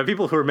forgotten by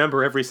people who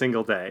remember every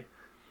single day."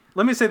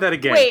 Let me say that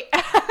again. Wait.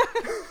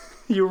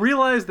 You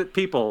realize that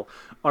people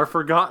are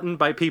forgotten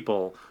by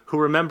people who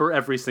remember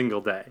every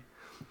single day.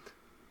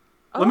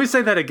 Oh. Let me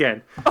say that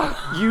again. Oh.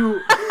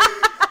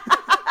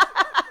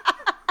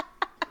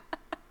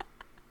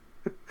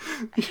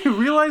 You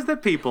realize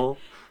that people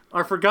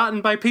are forgotten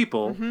by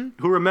people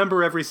who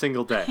remember every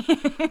single day.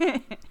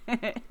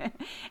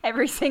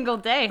 Every single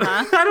day,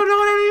 huh? I don't know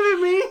what that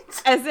even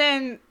means. As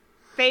in,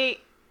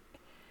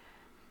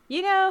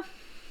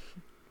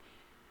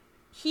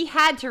 he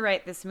had to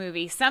write this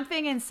movie.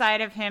 Something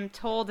inside of him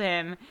told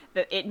him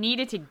that it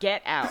needed to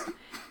get out.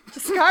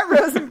 Scott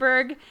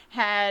Rosenberg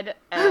had,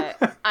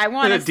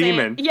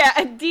 demon. Yeah,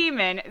 a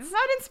demon. It's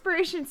not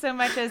inspiration so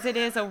much as it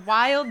is a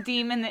wild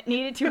demon that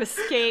needed to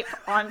escape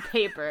on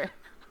paper.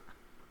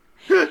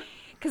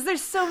 Because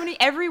there's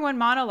everyone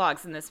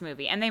monologues in this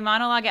movie, and they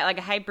monologue at like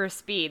a hyper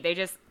speed. They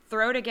just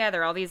throw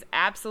together all these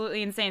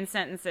absolutely insane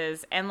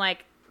sentences, and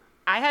like,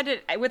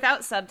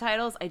 without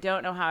subtitles, I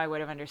don't know how I would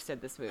have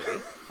understood this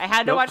movie. I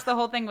had to watch the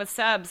whole thing with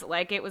subs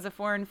like it was a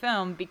foreign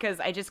film, because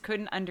I just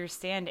couldn't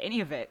understand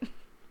any of it.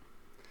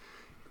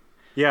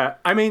 Yeah,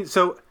 I mean,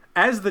 so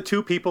as the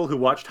two people who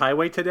watched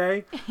Highway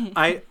today,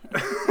 I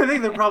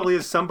think there probably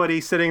is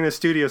somebody sitting in a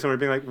studio somewhere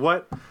being like,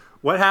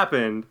 what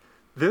happened?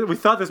 We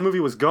thought this movie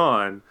was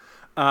gone.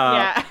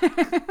 Yeah.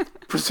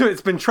 So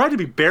it's been tried to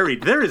be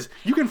buried.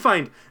 You can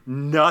find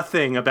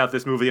nothing about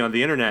this movie on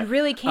the internet. You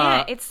really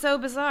can't. It's so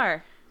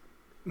bizarre.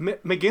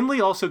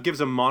 McGinley also gives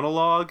a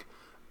monologue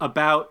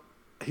about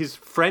his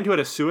friend who had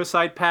a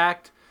suicide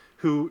pact,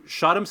 who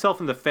shot himself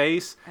in the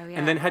face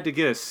and then had to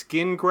get a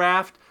skin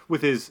graft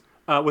with his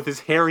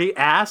hairy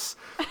ass,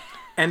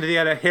 and he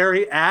had a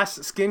hairy ass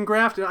skin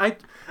graft. And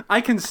I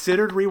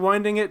considered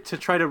rewinding it to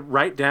try to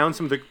write down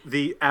some of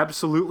the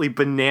absolutely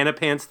banana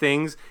pants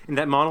things in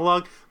that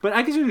monologue, but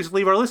I could just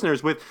leave our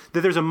listeners with that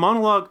there's a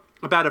monologue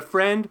about a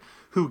friend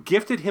who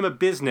gifted him a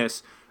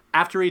business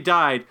after he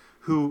died,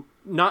 who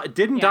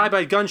didn't die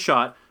by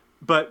gunshot,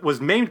 but was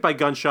maimed by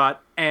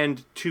gunshot,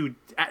 and to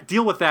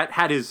deal with that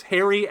had his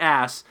hairy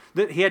ass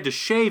that he had to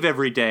shave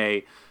every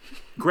day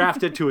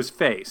grafted to his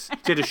face.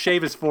 He had to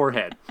shave his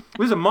forehead.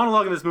 There's a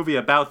monologue in this movie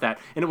about that,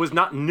 and it was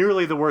not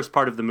nearly the worst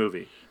part of the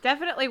movie.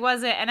 Definitely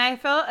wasn't, and I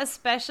felt a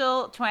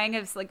special twinge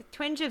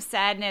of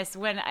sadness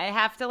when I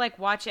have to like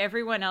watch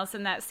everyone else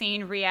in that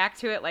scene react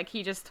to it like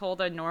he just told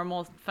a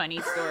normal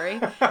funny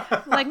story.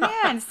 Like,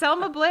 man,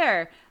 Selma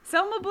Blair,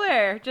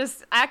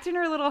 just acting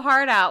her little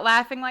heart out,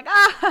 laughing like,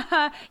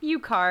 you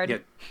card. Yeah,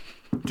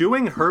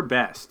 doing her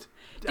best.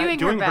 Doing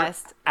her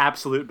best.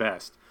 Absolute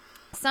best.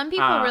 Some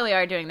people really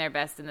are doing their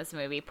best in this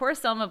movie. Poor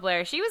Selma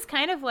Blair. She was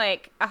kind of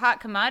like a hot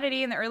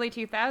commodity in the early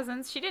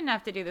 2000s. She didn't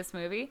have to do this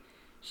movie.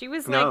 She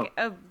was like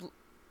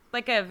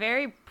a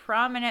very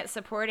prominent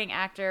supporting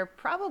actor.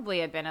 Probably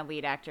had been a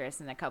lead actress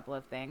in a couple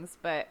of things,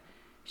 but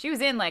she was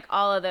in like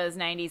all of those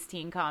 90s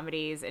teen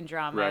comedies and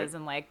dramas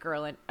and like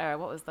what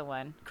was the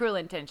one? Cruel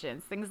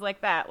Intentions, things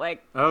like that.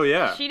 Like, oh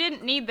yeah, she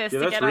didn't need this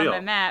to get on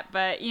the map,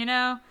 but you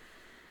know,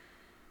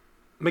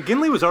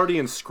 McGinley was already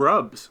in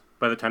Scrubs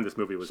by the time this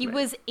movie was made. He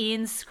was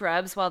in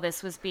Scrubs while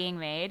this was being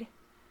made?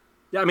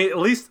 Yeah, I mean, at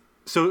least,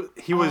 so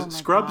he was,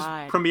 Scrubs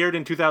premiered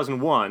in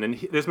 2001, and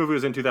this movie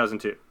was in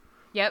 2002.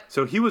 Yep.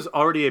 So he was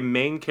already a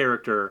main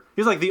character.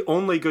 He was like the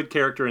only good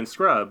character in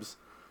Scrubs,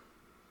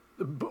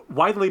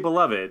 widely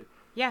beloved.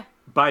 Yeah.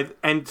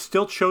 And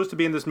still chose to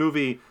be in this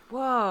movie.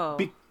 Whoa.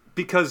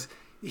 Because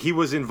he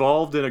was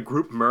involved in a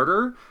group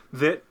murder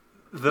that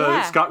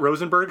Scott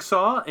Rosenberg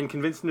saw and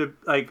convinced him to,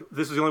 like,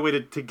 this was the only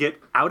way to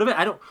get out of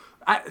it.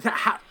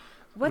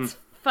 What's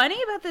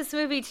funny about this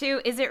movie,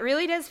 too, is it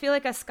really does feel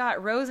like a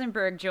Scott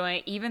Rosenberg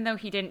joint, even though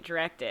he didn't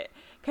direct it.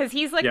 Because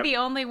he's, like, the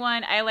only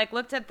one. I, like,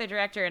 looked up the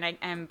director, and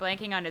I'm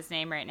blanking on his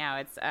name right now.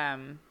 It's,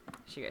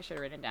 shoot, I should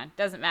have written it down.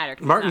 Doesn't matter.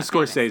 Martin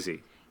Scorsese.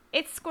 Famous.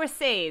 It's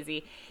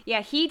Scorsese.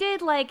 Yeah, he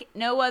did, like,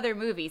 no other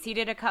movies. He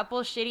did a couple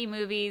shitty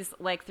movies,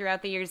 like,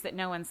 throughout the years that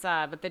no one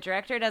saw. But the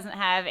director doesn't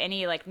have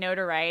any, like,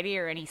 notoriety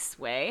or any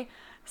sway.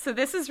 So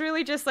this is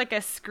really just, like,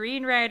 a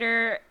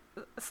screenwriter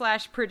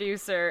 /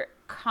 producer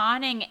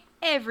conning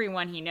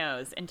everyone he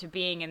knows into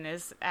being in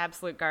this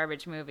absolute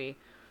garbage movie.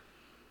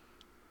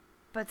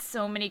 But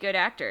so many good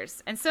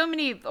actors. And so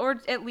many,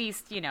 or at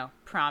least, you know,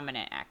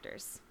 prominent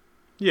actors.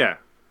 Yeah.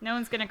 No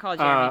one's going to call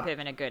Jeremy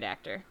Piven a good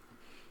actor.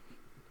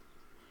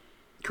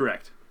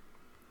 Correct.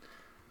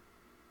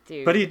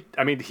 Dude. But he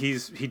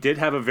did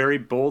have a very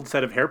bold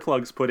set of hair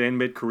plugs put in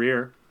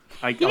mid-career.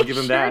 I'll give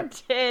him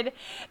that. He did.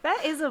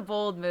 That is a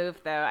bold move,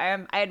 though. I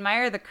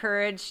admire the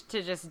courage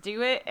to just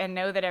do it and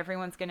know that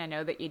everyone's going to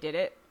know that you did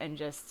it and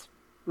just...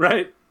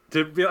 Right.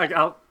 To be like,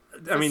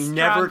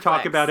 never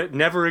talk about it,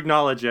 never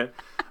acknowledge it.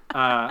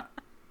 I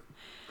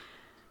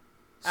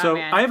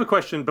have a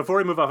question before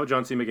we move off of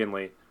John C.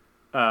 McGinley.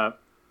 I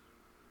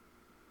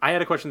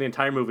had a question the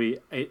entire movie.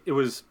 It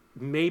was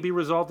maybe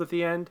resolved at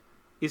the end.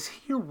 Is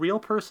he a real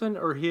person,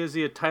 or is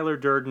he a Tyler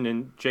Durden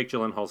in Jake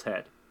Gyllenhaal's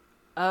head?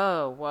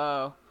 Oh,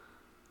 whoa.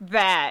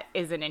 That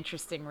is an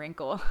interesting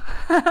wrinkle.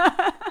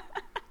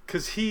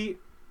 Because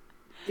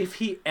if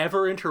he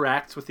ever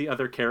interacts with the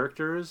other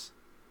characters,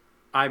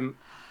 I'm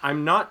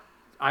not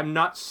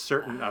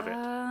certain of it.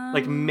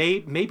 Like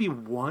maybe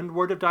one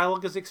word of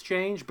dialogue is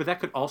exchanged, but that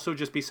could also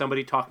just be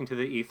somebody talking to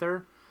the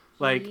ether.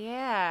 Like,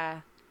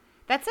 yeah,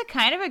 that's a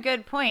kind of a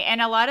good point. And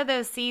a lot of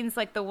those scenes,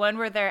 like the one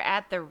where they're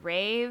at the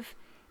rave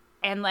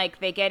and like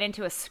they get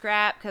into a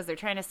scrap because they're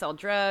trying to sell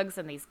drugs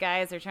and these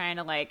guys are trying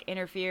to like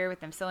interfere with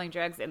them selling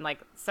drugs and like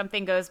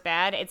something goes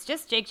bad. It's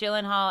just Jake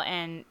Gyllenhaal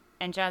and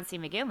John C.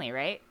 McGinley,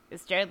 right?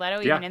 Is Jared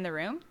Leto even in the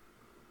room?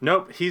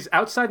 Nope, he's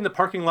outside in the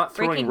parking lot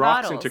throwing Breaking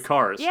rocks bottles. into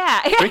cars.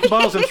 Yeah. Breaking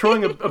bottles and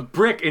throwing a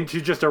brick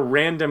into just a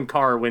random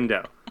car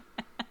window.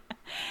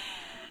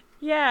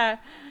 Yeah.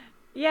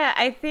 Yeah,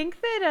 I think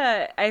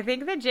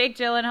that Jake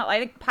Gyllenhaal, I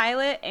think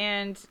Pilot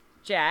and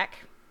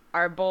Jack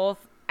are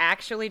both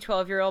actually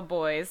 12-year-old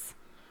boys.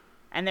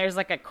 And there's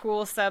like a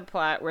cool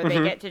subplot where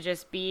they get to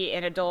just be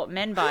in adult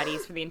men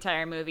bodies for the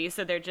entire movie.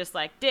 So they're just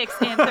like dicks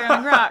and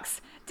throwing rocks.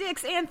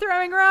 Dicks and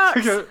throwing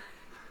rocks.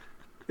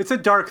 It's a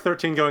dark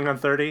 13 going on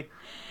 30.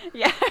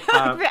 Yeah,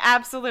 like the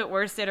absolute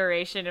worst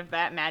iteration of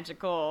that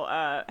magical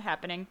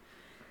happening.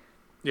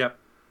 Yep.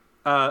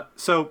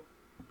 So,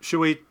 should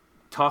we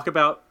talk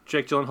about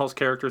Jake Gyllenhaal's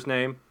character's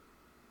name?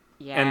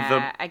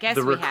 Yeah, I guess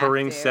the we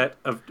recurring have to. set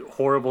of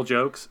horrible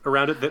jokes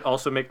around it that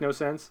also make no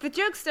sense? The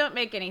jokes don't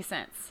make any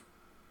sense.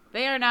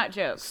 They are not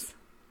jokes.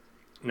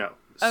 No.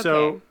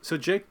 Okay. So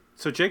Jake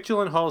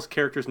Gyllenhaal's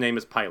character's name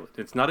is Pilot.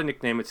 It's not a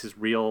nickname, it's his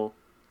real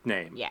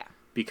name. Yeah.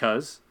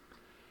 Because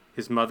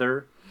his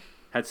mother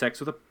had sex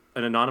with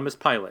an anonymous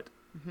pilot,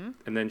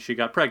 and then she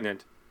got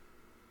pregnant,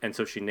 and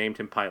so she named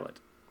him Pilot.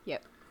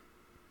 Yep.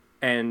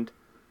 And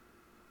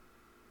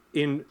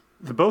in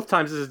the both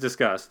times this is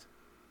discussed,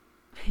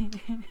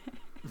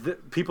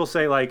 people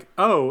say like,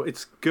 "Oh,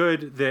 it's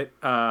good that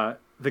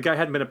the guy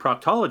hadn't been a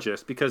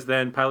proctologist because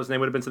then Pilot's name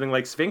would have been something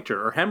like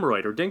Sphincter or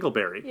Hemorrhoid or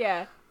Dingleberry."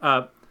 Yeah.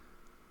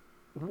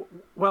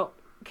 Well,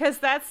 because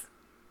that's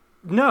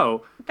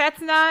no.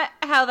 not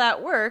how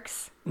that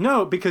works.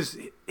 No, because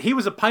he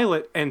was a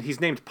pilot and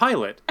he's named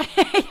Pilot.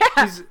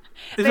 He's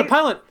a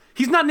pilot.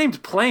 He's not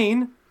named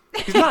Plane.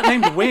 He's not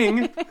named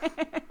Wing.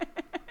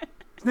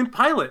 He's named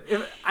Pilot.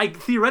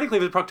 Theoretically,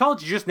 if it's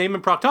proctologist, you just name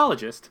him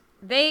proctologist.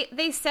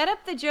 They set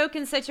up the joke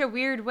in such a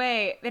weird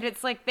way that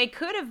it's like they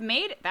could have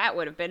made that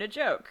would have been a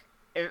joke.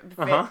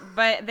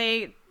 But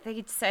they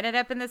set it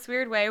up in this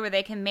weird way where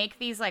they can make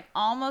these like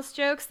almost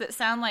jokes that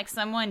sound like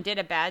someone did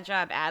a bad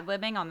job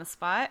ad-libbing on the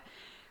spot.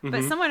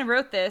 But someone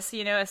wrote this,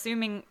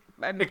 assuming...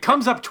 It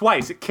comes up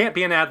twice. It can't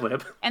be an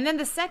ad-lib. And then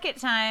the second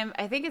time,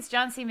 I think it's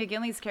John C.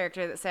 McGinley's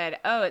character that said,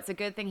 "Oh, it's a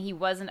good thing he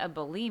wasn't a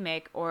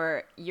bulimic,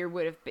 or you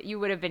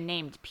would have been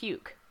named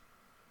Puke."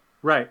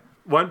 Right.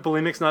 One,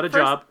 bulimic's not a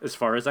job, as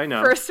far as I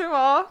know. First of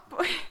all,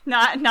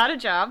 not a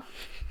job.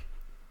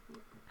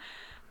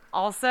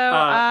 Also,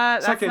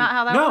 that's second, not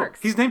how that works.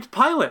 He's named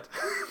Pilot.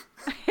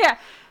 Yeah,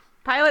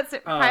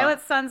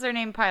 pilot's sons are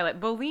named Pilot.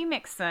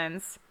 Bulimic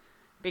sons,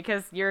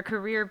 because you're a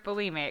career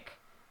bulimic.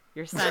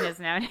 Your son is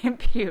now named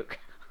Puke.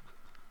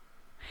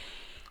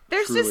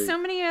 There's just so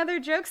many other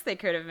jokes they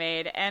could have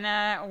made.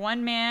 And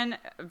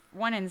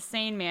one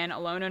insane man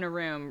alone in a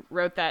room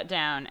wrote that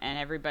down, and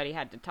everybody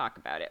had to talk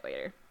about it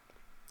later.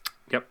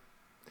 Yep.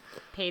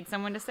 Paid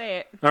someone to say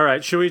it. All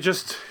right, should we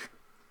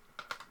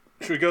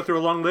go through a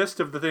long list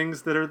of the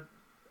things that are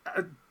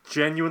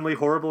genuinely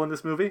horrible in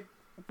this movie?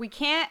 We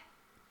can't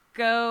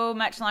go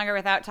much longer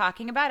without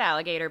talking about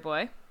Alligator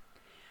Boy.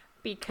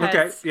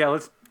 Because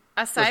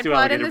a side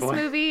plot in this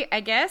movie, I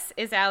guess,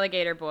 is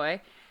Alligator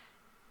Boy.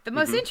 The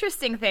most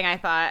interesting thing I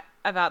thought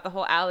about the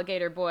whole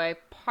Alligator Boy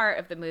part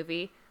of the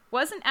movie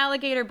wasn't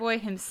Alligator Boy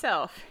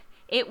himself.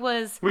 It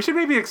was... We should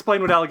maybe explain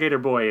what Alligator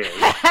Boy is.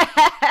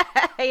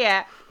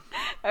 Yeah.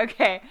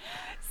 Okay.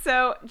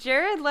 So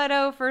Jared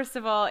Leto, first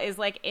of all, is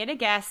like in a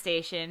gas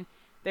station.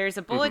 There's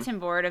a bulletin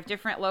board of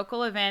different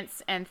local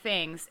events and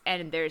things,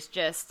 and there's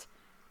just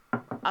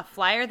a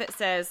flyer that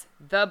says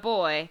 "The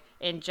Boy"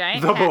 in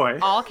giant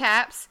all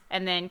caps,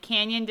 and then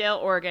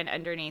Canyondale, Oregon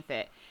underneath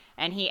it.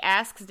 And he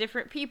asks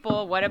different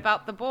people, "What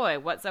about the boy?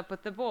 What's up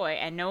with the boy?"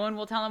 And no one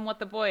will tell him what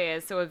the boy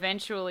is. So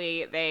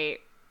eventually, they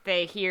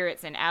hear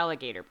it's an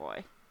alligator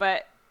boy.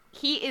 But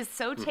he is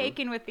so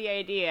taken with the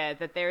idea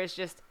that there is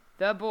just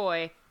the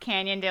boy,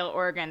 Canyondale,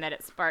 Oregon, that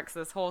it sparks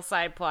this whole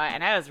side plot.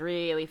 And I was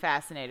really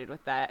fascinated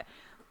with that.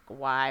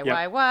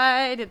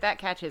 Why did that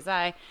catch his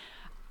eye?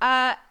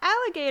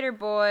 Alligator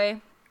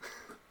Boy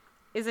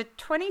is a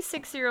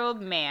 26-year-old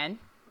man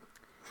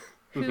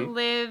who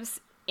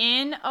lives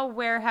in a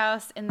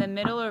warehouse in the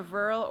middle of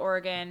rural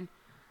Oregon,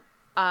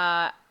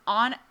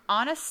 on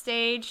a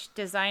stage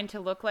designed to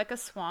look like a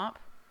swamp.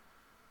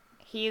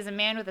 He is a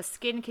man with a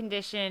skin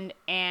condition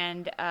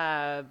and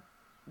a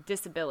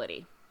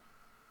disability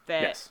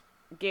that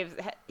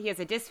he has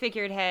a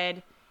disfigured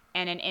head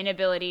and an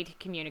inability to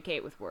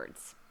communicate with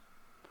words.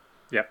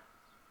 Yep.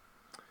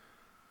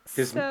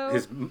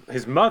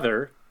 His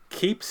mother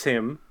keeps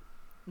him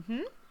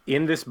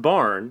in this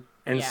barn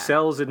and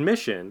sells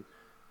admission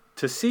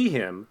to see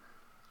him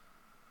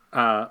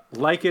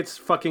like it's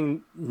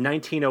fucking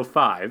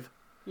 1905.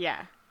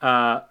 Yeah.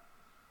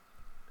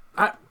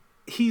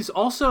 He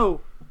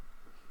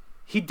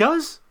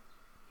does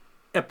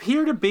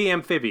appear to be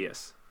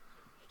amphibious.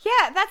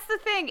 Yeah, that's the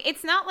thing.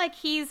 It's not like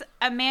he's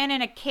a man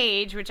in a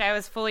cage, which I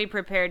was fully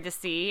prepared to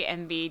see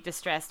and be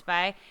distressed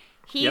by.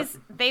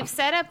 They've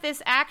set up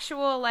this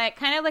actual, like,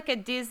 kind of like a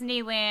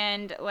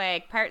Disneyland,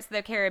 like, Pirates of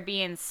the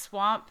Caribbean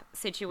swamp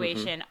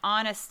situation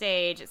on a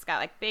stage. It's got,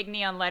 like, big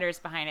neon letters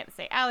behind it that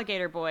say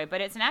Alligator Boy, but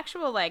it's an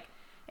actual, like,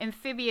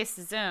 amphibious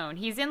zone.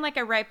 He's in, like,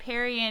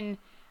 a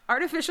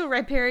artificial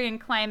riparian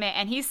climate,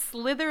 and he's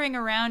slithering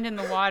around in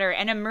the water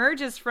and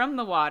emerges from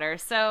the water.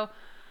 So,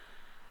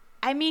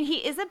 I mean, he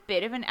is a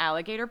bit of an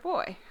alligator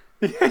boy.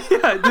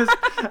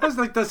 I was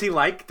like, does he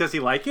like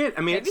it?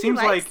 I mean, Maybe it seems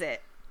like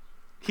it.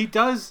 He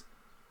does.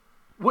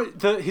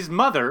 His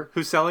mother,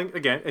 who's selling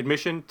again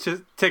admission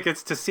to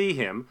tickets to see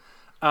him,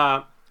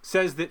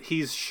 says that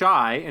he's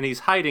shy and he's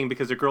hiding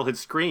because a girl had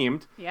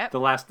screamed. Yep.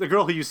 The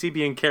girl who you see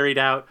being carried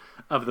out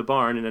of the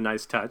barn in a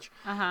nice touch.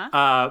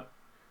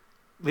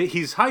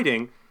 He's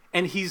hiding,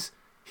 and he's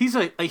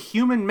a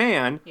human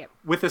man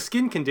with a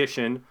skin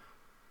condition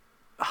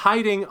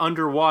hiding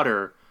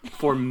underwater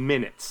for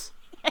minutes.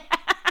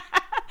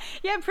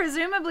 Yeah,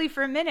 presumably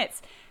for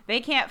minutes.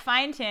 They can't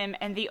find him,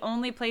 and the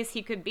only place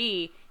he could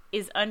be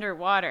is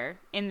underwater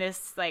in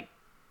this, like,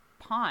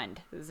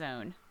 pond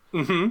zone.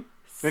 In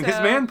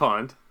his man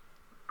pond.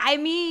 I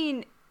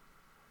mean,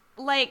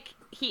 like,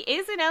 he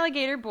is an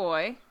alligator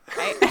boy.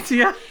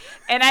 Yeah.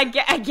 And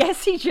I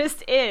guess he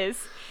just is.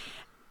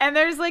 And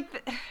there's,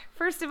 like,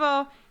 first of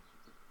all,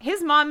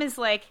 his mom is,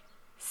 like,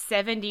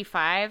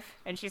 75,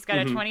 and she's got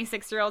a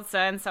 26-year-old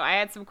son, so I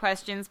had some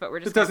questions, but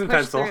we're just going to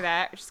push through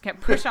that. We're just going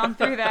to push on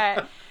through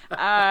that.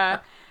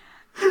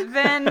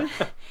 Then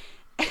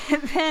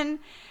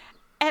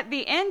at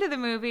the end of the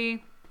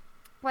movie,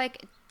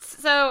 like,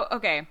 so,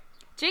 okay,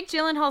 Jake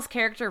Gyllenhaal's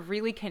character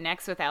really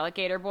connects with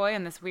Alligator Boy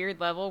on this weird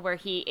level where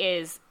he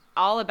is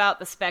all about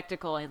the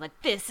spectacle and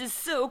like, this is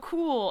so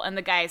cool. And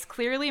the guy is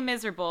clearly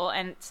miserable.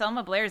 And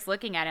Selma Blair's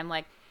looking at him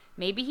like,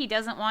 maybe he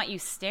doesn't want you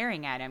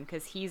staring at him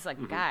because he's like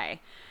a guy.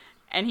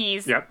 And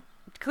he's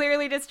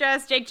clearly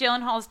distressed. Jake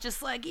Gyllenhaal's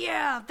just like,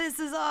 yeah, this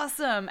is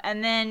awesome.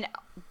 And then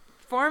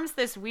forms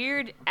this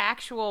weird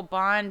actual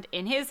bond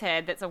in his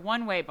head that's a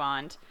one-way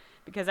bond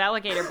because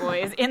Alligator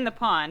Boy is in the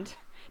pond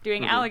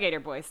doing Alligator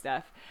Boy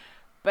stuff.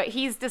 But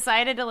he's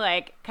decided to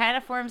like kind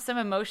of form some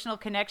emotional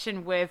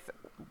connection with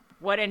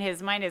what in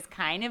his mind is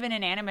kind of an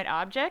inanimate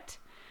object.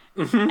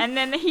 And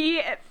then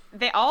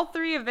they all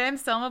three of them,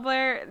 Selma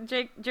Blair,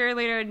 Jared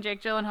Leto, and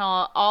Jake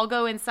Gyllenhaal, all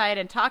go inside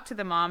and talk to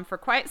the mom for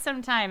quite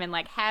some time and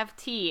like have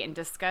tea and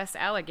discuss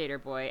Alligator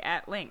Boy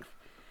at length.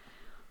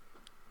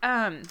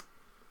 At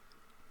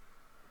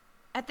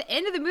the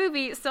end of the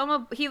movie,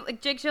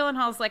 Jake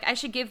Gyllenhaal's like, I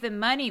should give them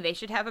money. They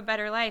should have a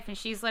better life. And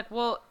she's like,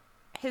 well,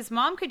 his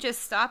mom could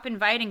just stop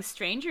inviting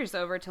strangers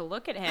over to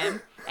look at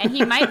him, and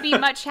he might be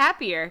much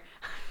happier.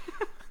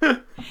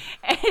 And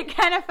it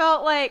kind of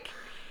felt like,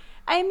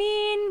 I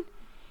mean,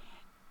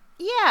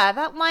 yeah,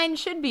 that line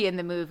should be in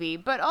the movie,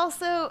 but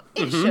also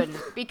it shouldn't,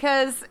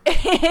 because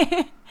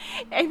I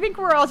think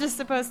we're all just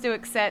supposed to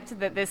accept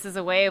that this is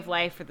a way of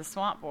life for the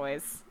Swamp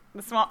Boys,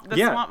 the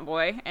Swamp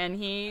Boy,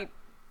 and you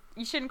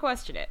shouldn't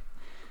question it.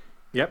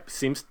 Yep,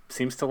 seems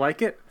to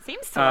like it.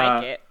 Seems to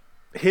like it.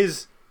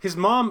 His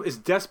mom is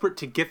desperate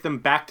to get them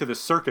back to the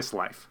circus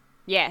life.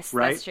 Yes,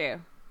 right? That's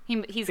true.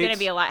 He's going to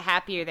be a lot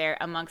happier there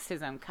amongst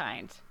his own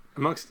kind.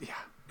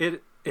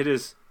 It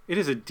is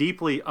a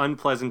deeply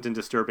unpleasant and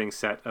disturbing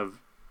set of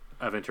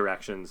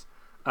interactions.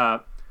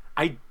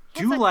 I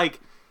do like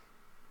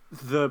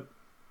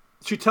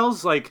she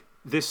tells like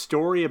this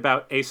story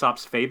about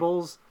Aesop's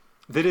fables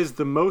that is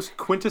the most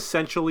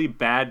quintessentially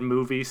bad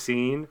movie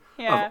scene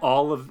of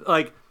all of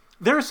like.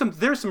 There's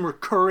some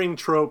recurring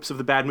tropes of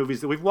the bad movies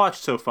that we've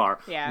watched so far.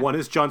 Yeah. One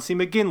is John C.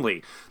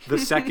 McGinley. The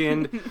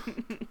second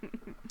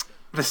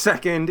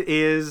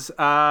is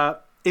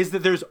that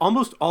there's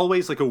almost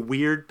always like a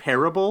weird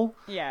parable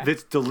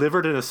that's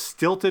delivered in a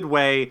stilted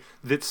way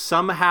that's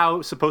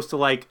somehow supposed to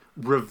like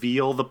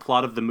reveal the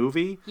plot of the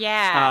movie.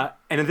 Yeah.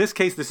 And in this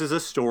case, this is a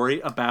story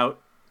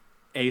about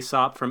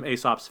Aesop from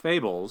Aesop's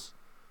Fables,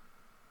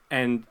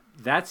 and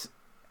that's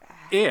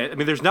it. I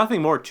mean, there's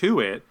nothing more to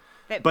it.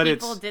 That but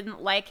people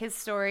didn't like his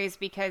stories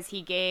because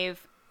he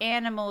gave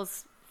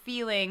animals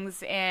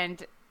feelings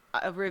and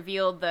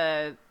revealed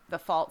the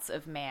faults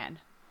of man.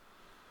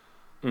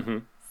 Mm-hmm.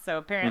 So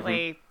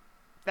apparently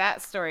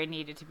that story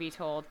needed to be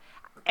told.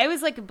 It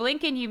was like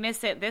blink and you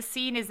miss it. This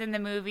scene is in the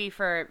movie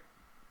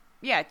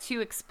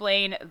to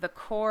explain the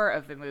core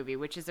of the movie,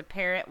 which is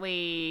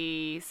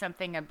apparently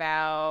something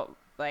about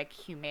like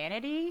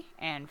humanity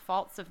and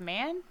faults of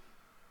man.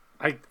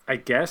 I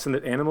guess, and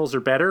that animals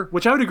are better,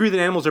 which I would agree that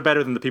animals are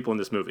better than the people in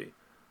this movie.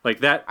 Like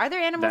that. Are there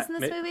animals in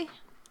this movie?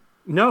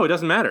 No, it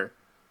doesn't matter.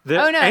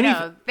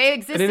 No. They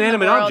exist in the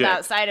world object.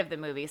 outside of the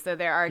movie, so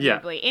they're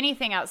arguably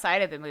anything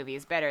outside of the movie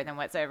is better than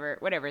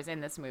whatever's in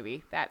this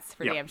movie. That's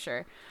for damn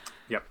sure.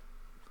 Yep.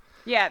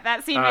 Yeah,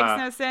 that scene makes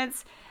no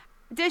sense.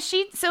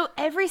 So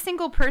every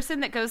single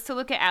person that goes to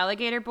look at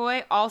Alligator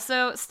Boy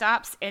also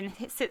stops and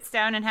sits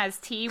down and has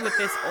tea with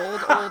this old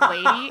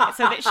lady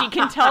so that she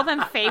can tell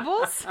them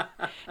fables?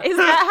 Is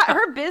that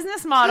her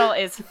business model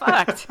is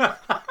fucked?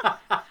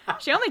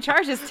 She only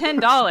charges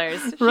 $10.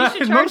 Right,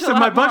 should charge most of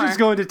my budget's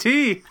more. going to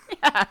tea.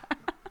 Yeah.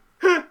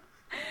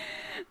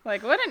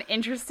 Like, what an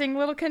interesting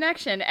little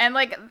connection. And,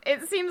 like,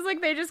 it seems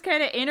like they just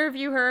kind of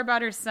interview her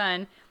about her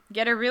son,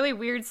 get a really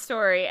weird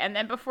story, and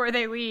then before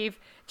they leave,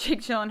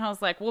 Jake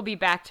Gyllenhaal's like, we'll be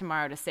back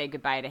tomorrow to say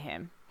goodbye to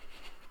him.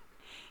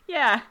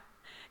 Yeah,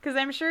 because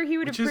I'm sure he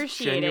would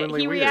appreciate it.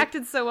 He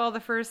reacted so well the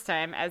first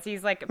time as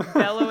he's, like,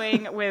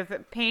 bellowing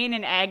with pain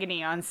and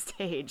agony on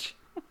stage.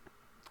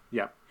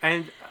 Yeah,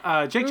 and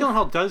Jake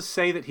Gyllenhaal does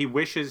say that he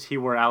wishes he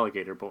were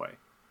Alligator Boy.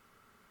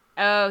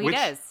 Oh, he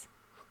does.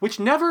 Which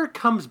never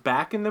comes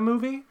back in the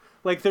movie.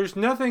 Like, there's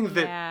nothing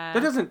that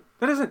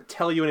doesn't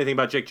tell you anything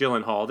about Jake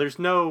Gyllenhaal. There's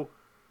no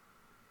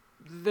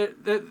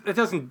that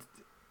doesn't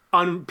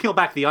peel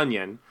back the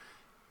onion.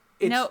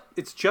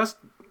 It's just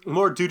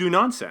more doo-doo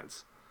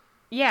nonsense.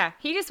 Yeah,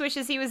 he just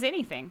wishes he was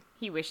anything.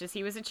 He wishes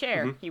he was a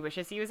chair. Mm-hmm. He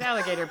wishes he was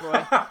Alligator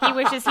Boy. He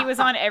wishes he was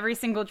on every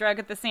single drug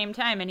at the same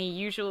time, and he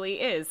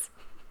usually is.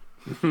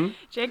 Mm-hmm.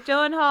 Jake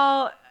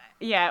Gyllenhaal,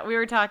 yeah, we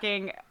were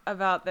talking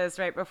about this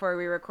right before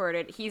we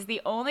recorded. He's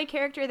the only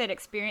character that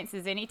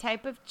experiences any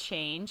type of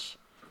change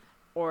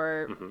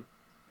or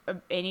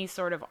any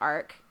sort of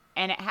arc.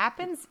 And it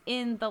happens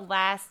in the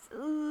last,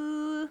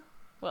 8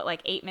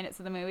 minutes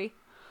of the movie?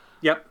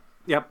 Yep.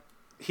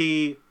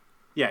 He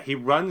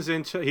finds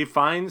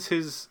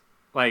his,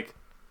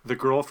 the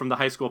girl from the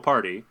high school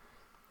party,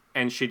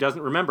 and she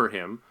doesn't remember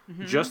him,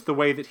 just the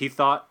way that he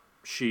thought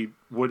she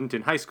wouldn't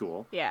in high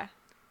school. Yeah.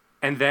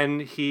 And then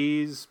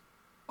he's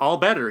all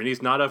better, and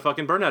he's not a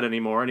fucking burnout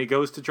anymore, and he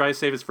goes to try to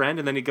save his friend,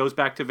 and then he goes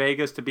back to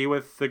Vegas to be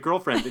with the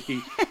girlfriend that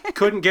he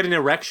couldn't get an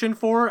erection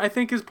for, I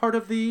think is part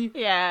of the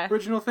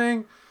original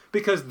thing.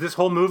 Because this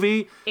whole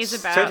movie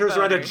centers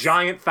around a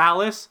giant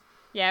phallus.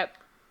 Yep.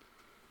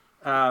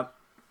 Uh,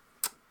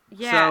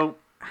 Yeah. So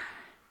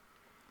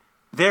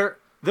there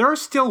are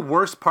still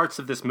worse parts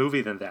of this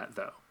movie than that,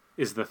 though,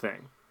 is the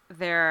thing.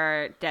 There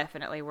are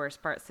definitely worse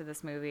parts to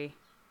this movie.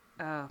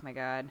 Oh my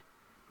god.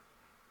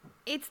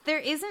 There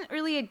isn't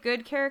really a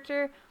good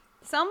character.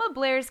 Selma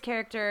Blair's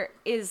character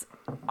is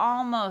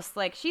almost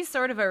like, she's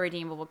sort of a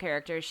redeemable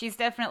character. She's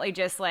definitely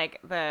just like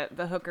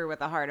the hooker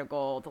with a heart of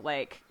gold.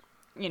 Like,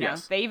 you know,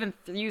 Yes. they even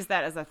use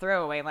that as a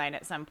throwaway line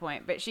at some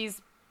point. But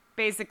she's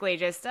basically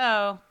just,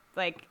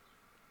 like,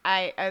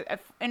 an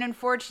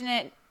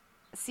unfortunate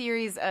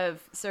series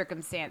of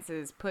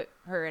circumstances put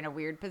her in a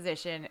weird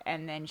position,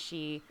 and then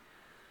she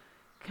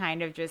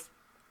kind of just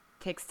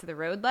takes to the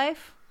road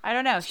life. I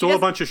don't know. Stole a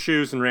bunch of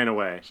shoes and ran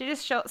away. She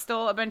just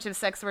stole a bunch of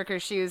sex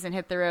workers' shoes and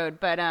hit the road.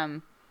 But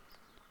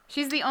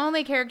she's the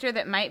only character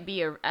that might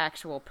be an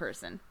actual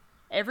person.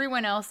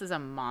 Everyone else is a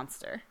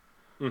monster.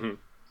 Mm-hmm.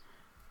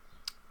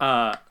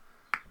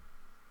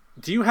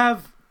 Do you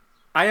have...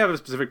 I have a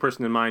specific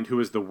person in mind who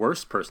is the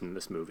worst person in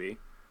this movie.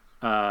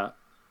 Can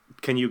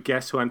you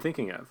guess who I'm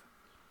thinking of?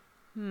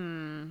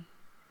 Who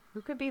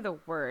could be the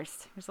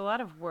worst? There's a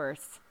lot of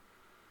worst.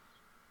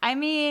 I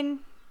mean...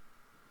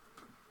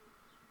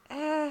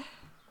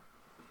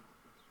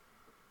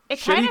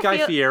 Shitty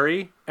Guy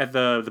Fieri at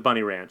the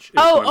Bunny Ranch. Is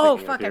who I'm Oh,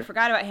 thinking of fuck, I here.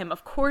 forgot about him.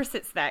 Of course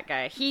it's that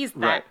guy. He's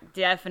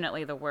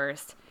definitely the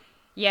worst.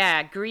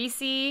 Yeah,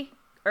 greasier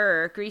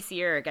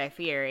Guy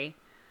Fieri.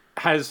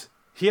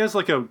 He has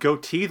like a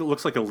goatee that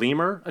looks like a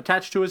lemur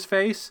attached to his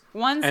face.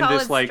 One and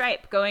solid this, like,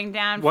 stripe going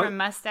down what- from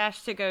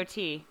mustache to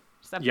goatee.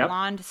 Just a Yep.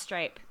 blonde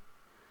stripe.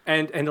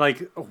 And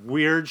like a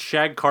weird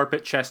shag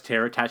carpet chest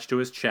hair attached to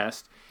his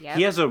chest. Yep.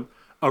 He has a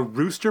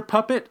rooster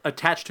puppet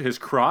attached to his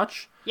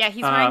crotch. Yeah,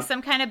 he's wearing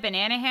some kind of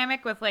banana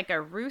hammock with like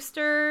a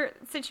rooster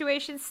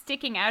situation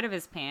sticking out of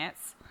his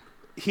pants.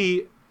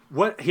 He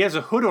has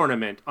a hood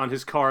ornament on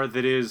his car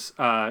that is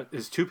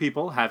two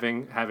people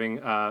having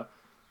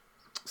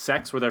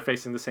sex where they're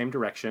facing the same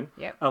direction.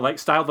 Yep. Like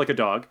styled like a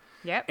dog.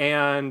 Yep.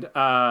 And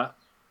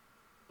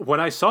when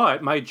I saw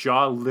it, my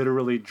jaw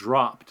literally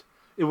dropped.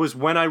 It was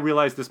when I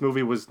realized this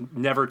movie was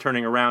never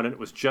turning around and it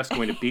was just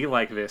going to be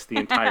like this the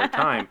entire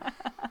time.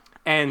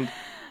 And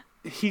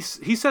he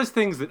says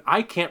things that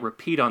I can't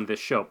repeat on this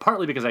show,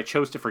 partly because I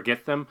chose to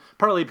forget them,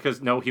 partly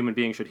because no human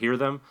being should hear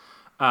them.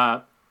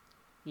 And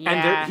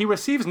he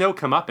receives no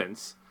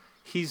comeuppance.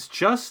 He's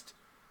just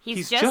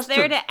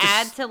there to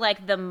add to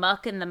like the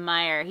muck and the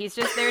mire. He's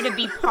just there to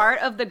be part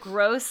of the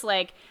gross,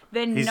 like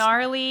the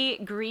gnarly,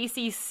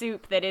 greasy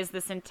soup that is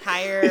this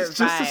entire He's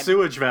just vibe. a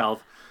sewage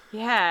valve.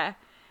 Yeah.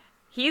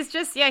 He's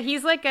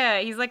like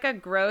a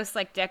gross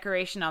like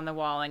decoration on the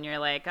wall, and you're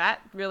like,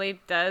 that really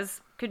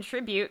does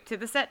contribute to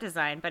the set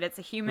design, but it's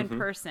a human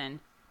person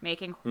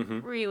making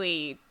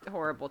really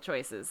horrible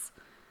choices.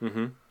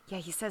 Mm-hmm. Yeah,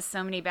 he says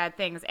so many bad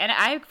things, and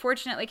I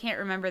fortunately can't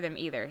remember them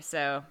either.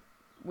 So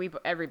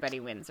everybody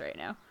wins right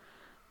now.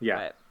 Yeah.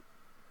 But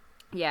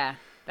yeah,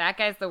 that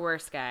guy's the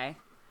worst guy.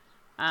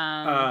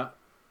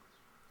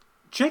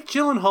 Jake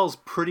Gyllenhaal's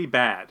pretty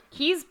bad.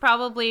 He's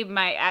probably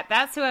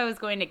that's who I was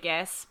going to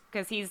guess,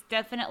 because he's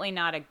definitely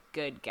not a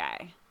good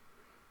guy.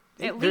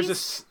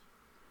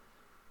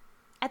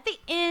 At the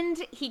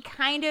end, he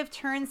kind of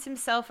turns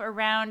himself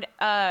around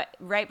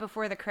right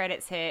before the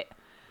credits hit,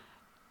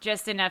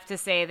 just enough to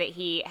say that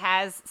he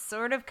has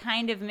sort of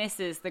kind of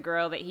misses the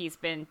girl that he's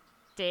been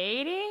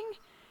dating,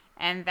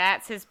 and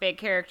that's his big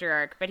character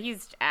arc. But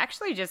he's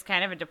actually just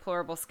kind of a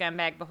deplorable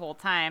scumbag the whole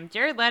time.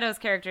 Jared Leto's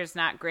character is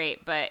not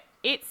great, but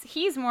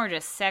he's more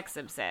just sex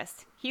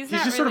obsessed. He's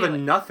not just really, sort of a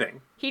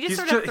nothing. He just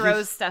sort of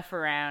throws stuff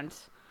around.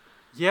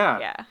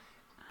 Yeah.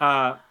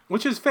 Yeah.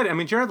 Which is fit. I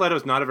mean, Jared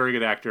Leto's not a very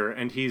good actor,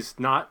 and he's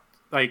not,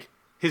 like,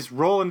 his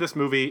role in this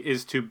movie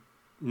is to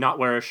not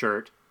wear a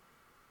shirt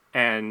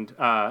and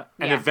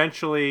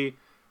eventually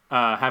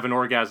have an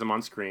orgasm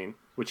on screen,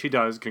 which he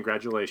does.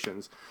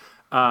 Congratulations.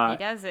 He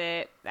does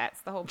it.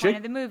 That's the whole point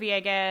of the movie, I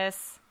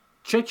guess.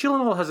 Jake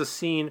Gyllenhaal has a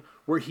scene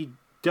where he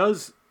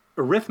does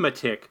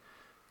arithmetic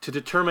to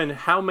determine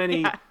how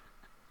many... Yeah.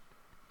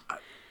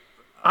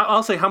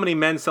 I'll say how many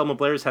men Selma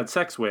Blair's had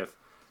sex with.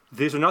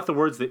 These are not the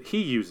words that he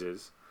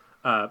uses.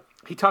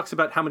 He talks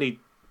about how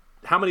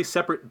many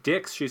separate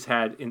dicks she's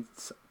had in.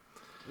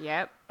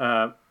 Yep.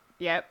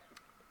 Yep.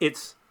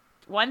 It's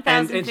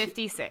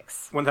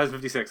 1,056.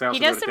 1,056. He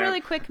does some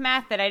really quick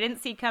math that I didn't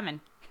see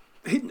coming.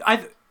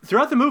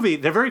 Throughout the movie,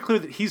 they're very clear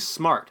that he's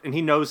smart and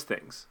he knows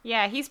things.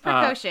 Yeah, he's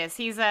precocious.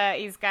 He's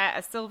got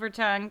a silver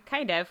tongue,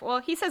 kind of. Well,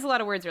 he says a lot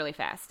of words really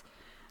fast.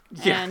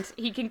 Yeah. And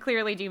he can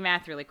clearly do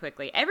math really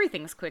quickly.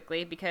 Everything's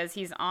quickly because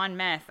he's on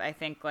meth, I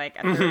think, like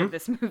a third of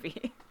this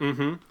movie.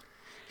 Mm-hmm.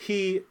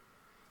 He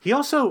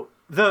also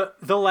the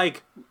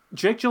like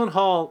Jake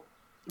Gyllenhaal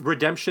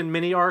redemption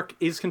mini arc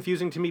is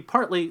confusing to me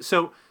partly.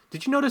 So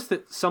did you notice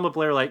that Selma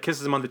Blair like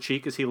kisses him on the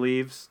cheek as he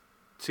leaves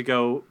to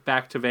go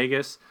back to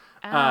Vegas?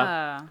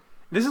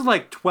 This is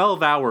like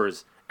 12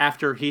 hours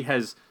after he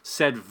has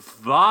said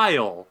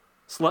vile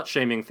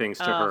slut-shaming things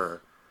to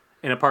her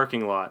in a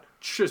parking lot.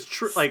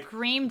 Just like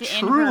screamed in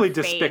truly her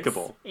face.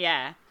 despicable.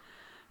 Yeah.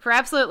 For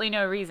absolutely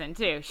no reason,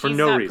 too. She's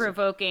no not reason.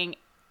 provoking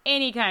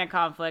any kind of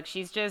conflict.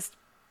 She's just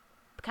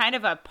kind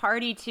of a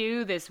party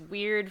to this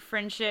weird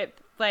friendship,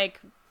 like,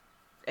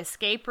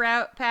 escape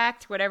route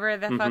pact, whatever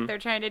the fuck they're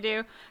trying to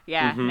do.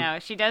 Yeah, no,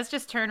 she does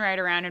just turn right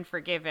around and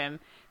forgive him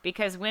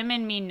because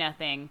women mean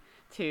nothing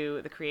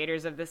to the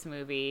creators of this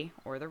movie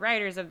or the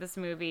writers of this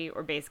movie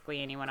or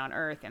basically anyone on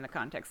Earth in the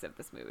context of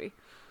this movie.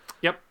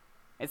 Yep.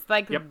 It's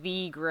like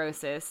the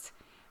grossest.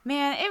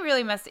 Man, it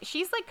really must.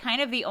 She's like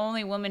kind of the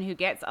only woman who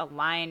gets a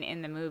line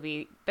in the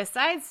movie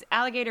besides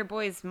Alligator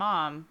Boy's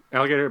mom.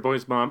 Alligator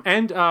Boy's mom.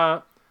 And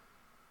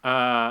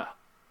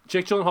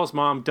Jake Gyllenhaal's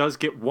mom does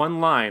get one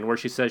line where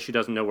she says she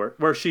doesn't know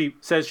where she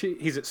says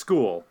he's at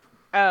school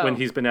when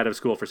he's been out of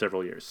school for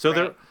several years.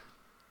 So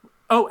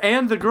Right.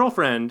 and the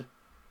girlfriend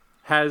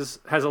has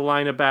a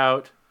line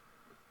about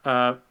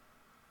I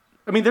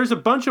mean, there's a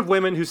bunch of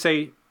women who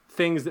say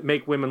things that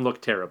make women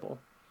look terrible.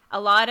 A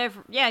lot of,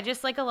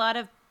 just like a lot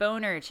of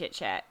boner chit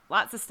chat.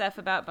 Lots of stuff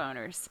about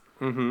boners.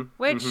 Mm-hmm.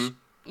 Which,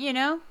 you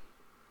know,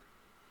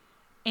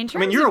 in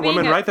terms I mean, you're a of being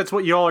woman, right? That's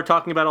what you all are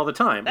talking about all the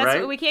time, That's right?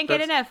 what we can't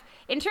get enough.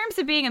 In terms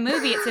of being a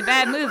movie, it's a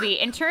bad movie.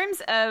 In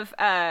terms of,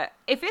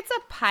 if it's a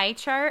pie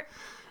chart,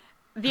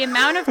 the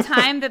amount of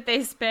time that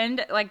they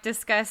spend, like,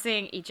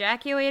 discussing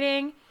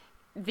ejaculating,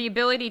 the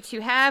ability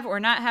to have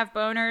or not have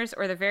boners,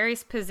 or the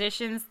various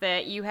positions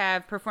that you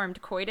have performed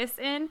coitus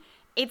in,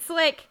 it's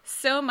like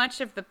so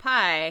much of the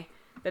pie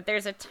that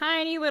there's a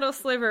tiny little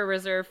sliver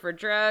reserved for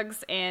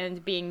drugs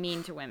and being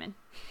mean to women.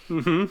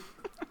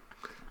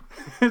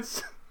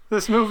 It's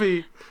this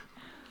movie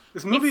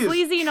is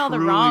sleazy in all the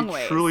wrong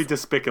ways. Truly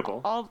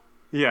despicable.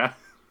 Yeah.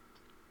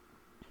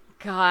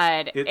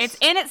 God, It's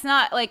it's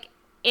not like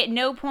at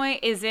no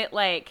point is it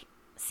like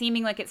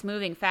seeming like it's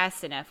moving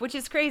fast enough, which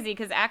is crazy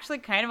because actually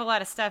kind of a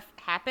lot of stuff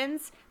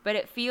happens, but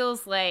it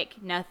feels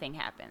like nothing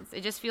happens.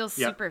 It just feels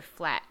super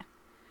flat.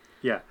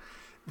 Yeah.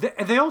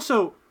 They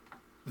also,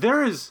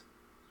 there is,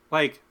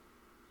 like,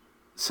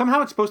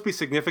 somehow it's supposed to be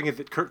significant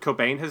that Kurt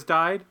Cobain has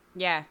died.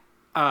 Yeah.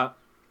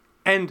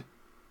 And,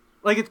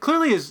 like, it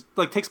clearly is,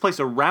 like, takes place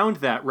around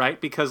that, right?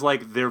 Because,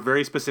 like, they're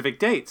very specific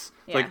dates.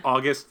 Yeah. Like,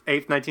 August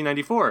 8th,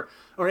 1994.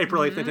 Or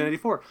April 8th,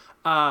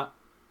 1994.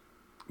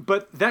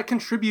 But that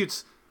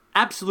contributes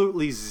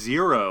absolutely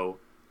zero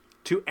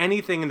to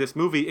anything in this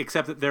movie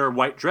except that there are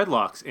white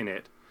dreadlocks in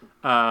it.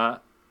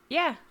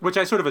 Yeah. Which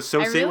I sort of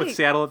associate with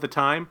Seattle at the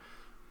time.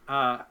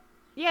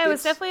 Yeah, it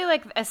was definitely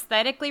like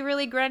aesthetically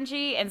really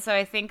grungy, and so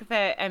I think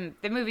that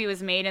the movie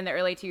was made in the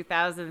early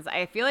 2000s.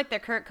 I feel like the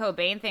Kurt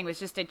Cobain thing was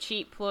just a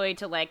cheap ploy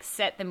to like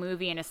set the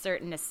movie in a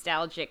certain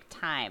nostalgic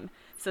time,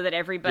 so that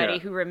everybody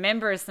who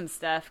remembers some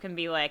stuff can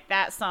be like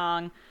that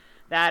song,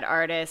 that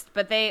artist.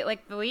 But they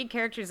like the lead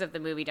characters of the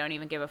movie don't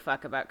even give a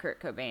fuck about Kurt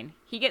Cobain.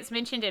 He gets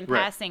mentioned in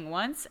passing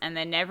once, and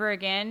then never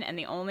again. And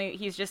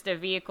he's just a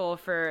vehicle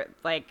for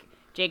like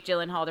Jake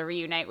Gyllenhaal to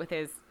reunite with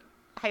his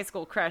high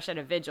school crush at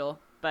a vigil.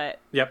 But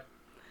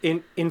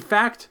in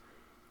fact,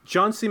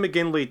 John C.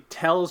 McGinley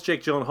tells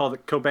Jake Gyllenhaal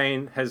that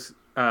Cobain has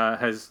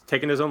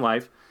taken his own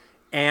life,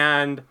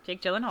 and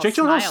Jake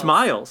Gyllenhaal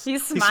smiles. He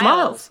smiles.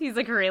 smiles. He's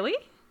like, really?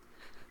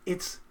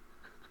 It's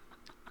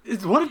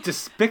what a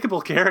despicable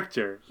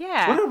character.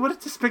 Yeah. What a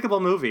despicable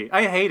movie.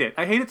 I hate it.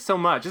 I hate it so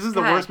much. This is the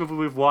worst movie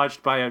we've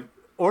watched by an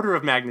order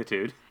of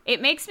magnitude.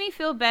 It makes me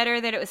feel better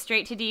that it was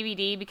straight to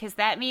DVD because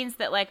that means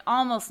that like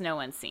almost no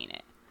one's seen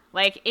it.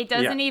 Like, it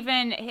doesn't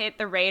even hit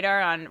the radar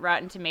on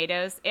Rotten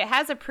Tomatoes. It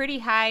has a pretty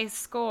high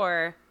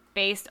score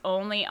based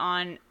only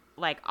on,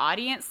 like,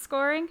 audience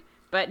scoring,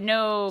 but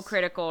no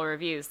critical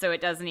reviews. So it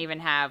doesn't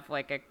even have,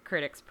 like, a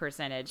critics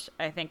percentage.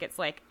 I think it's,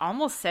 like,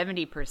 almost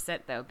 70%,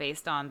 though,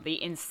 based on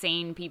the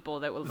insane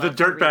people that will love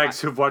the dirtbags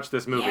who've watched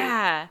this movie.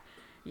 Yeah.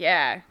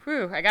 Yeah.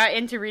 Whew. I got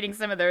into reading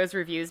some of those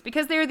reviews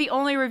because they were the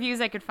only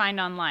reviews I could find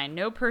online.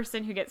 No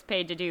person who gets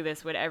paid to do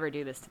this would ever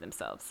do this to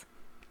themselves.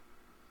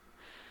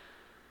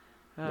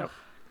 Yep.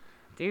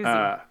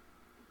 Doozy.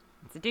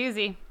 It's a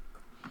doozy.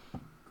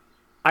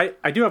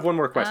 I do have one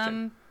more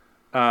question.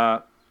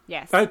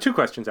 Yes. Two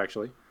questions,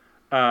 actually.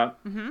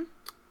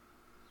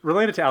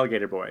 Related to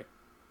Alligator Boy.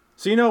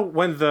 So, you know,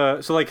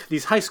 like,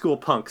 these high school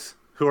punks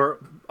who are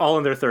all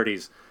in their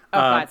 30s. Oh,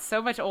 God,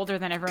 so much older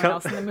than everyone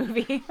else in the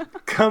movie.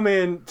 Come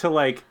in to,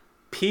 like,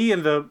 pee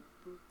in the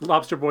in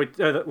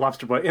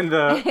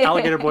the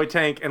Alligator Boy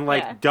tank and,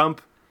 like,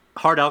 dump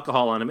hard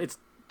alcohol on him. It's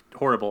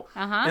horrible.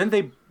 And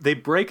then they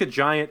break a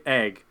giant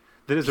egg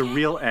that is a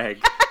real egg.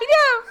 I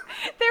know.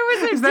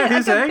 There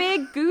was a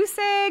big goose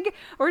egg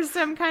or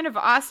some kind of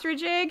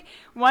ostrich egg.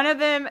 One of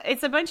them,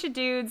 it's a bunch of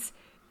dudes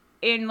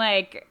in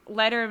like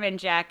Letterman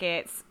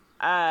jackets,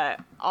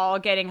 all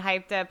getting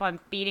hyped up on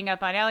beating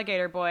up on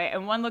Alligator Boy,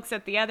 and one looks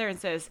at the other and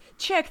says,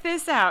 "Check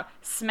this out!"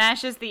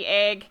 Smashes the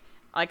egg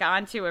like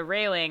onto a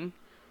railing,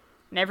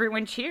 and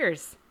everyone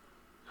cheers.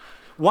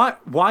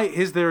 Why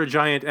is there a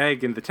giant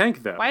egg in the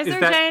tank, though? Why is there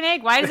a giant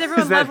egg? Why does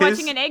everyone love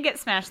watching an egg get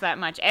smashed that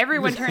much?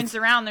 Everyone turns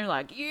around and they're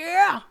like,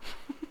 yeah!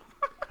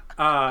 It's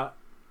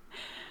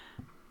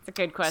a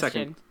good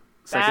question.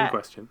 Second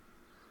question.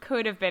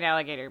 Could have been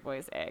Alligator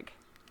Boy's egg.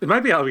 It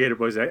might be Alligator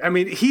Boy's egg. I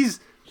mean, he's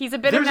He's a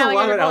bit There's of an a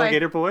lot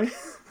alligator of boy. alligator boy.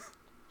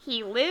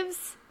 He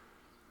lives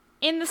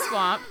in the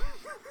swamp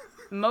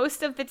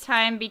most of the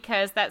time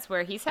because that's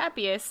where he's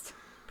happiest,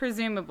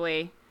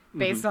 presumably,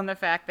 based on the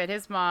fact that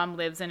his mom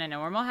lives in a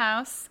normal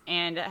house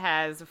and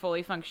has a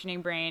fully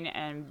functioning brain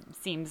and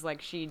seems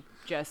like she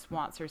just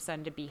wants her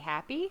son to be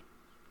happy.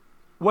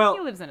 Well,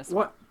 He lives in a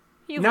swamp.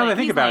 Now that I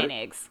think he's about laying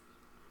it, eggs.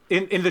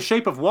 in The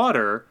Shape of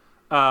Water,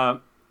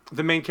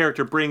 the main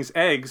character brings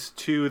eggs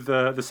to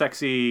the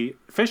sexy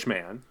fish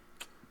man.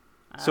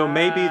 So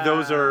maybe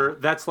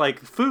that's like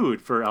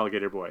food for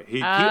alligator boy.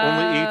 He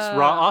only eats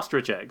raw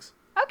ostrich eggs.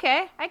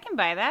 Okay, I can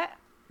buy that.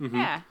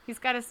 Yeah, he's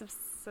got to.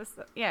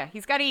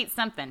 He's got to eat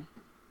something.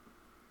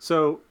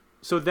 So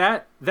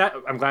that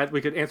I'm glad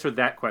we could answer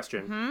that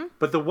question.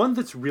 But the one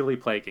that's really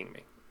plaguing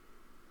me.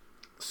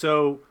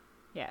 So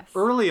Yes.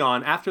 early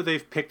on, after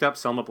they've picked up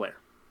Selma Blair,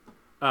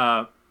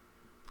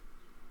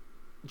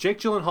 Jake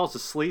Gyllenhaal's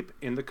asleep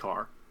in the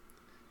car,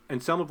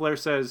 and Selma Blair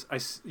says,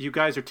 "You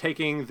guys are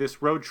taking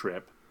this road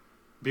trip,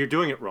 but you're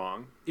doing it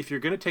wrong. If you're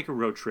going to take a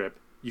road trip,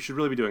 you should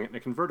really be doing it in a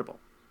convertible."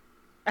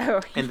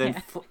 Oh, And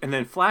yeah.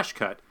 then flash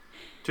cut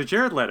to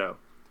Jared Leto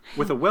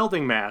with a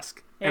welding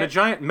mask and a Yep.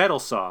 giant metal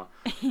saw,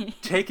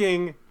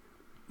 taking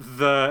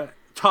the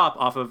top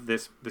off of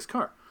this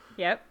car.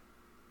 Yep.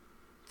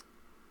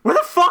 Where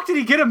the fuck did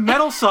he get a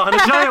metal saw and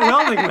a giant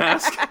welding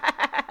mask? That's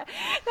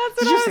what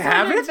Did I you was just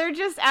have wondering. it? They're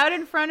just out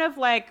in front of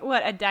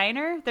a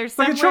diner? There's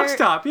Like a truck somewhere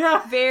stop,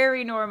 yeah.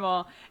 very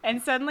normal.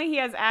 And suddenly he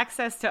has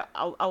access to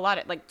a lot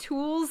of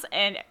tools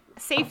and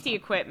safety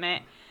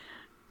equipment.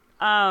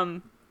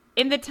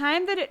 In the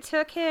time that it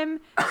took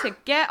him to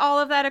get all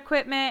of that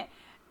equipment,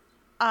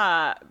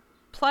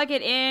 plug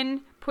it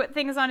in, put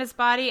things on his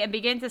body, and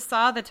begin to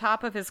saw the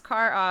top of his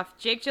car off,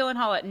 Jake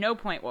Gyllenhaal at no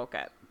point woke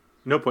up.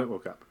 No point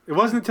woke up. It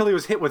wasn't until he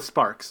was hit with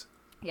sparks.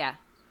 Yeah.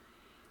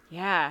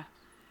 Yeah.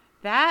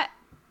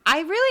 I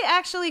really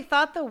actually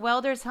thought the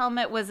welder's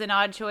helmet was an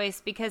odd choice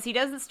because he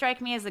doesn't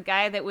strike me as a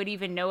guy that would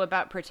even know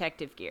about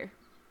protective gear.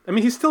 I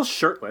mean, he's still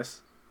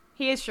shirtless.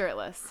 He is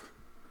shirtless.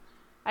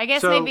 I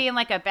guess So- maybe in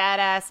a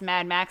badass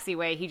Mad Maxy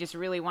way, he just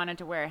really wanted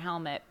to wear a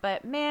helmet.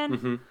 But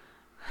man,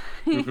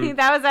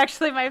 that was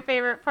actually my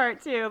favorite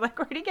part too.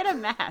 Where'd he get a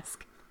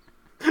mask?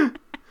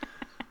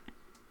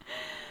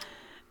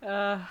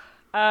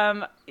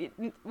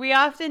 We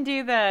often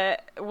do the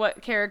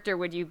what character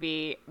would you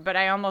be, but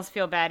I almost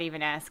feel bad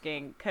even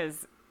asking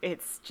because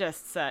it's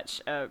just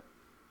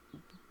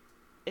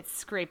it's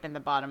scraping the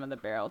bottom of the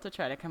barrel to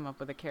try to come up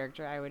with a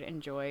character I would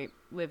enjoy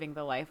living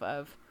the life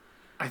of.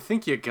 I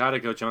think you gotta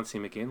go John C.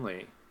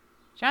 McGinley.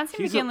 John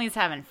C. McGinley's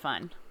having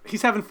fun.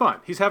 He's having fun.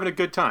 He's having a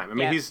good time. I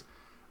mean, Yep.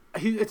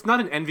 it's not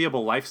an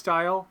enviable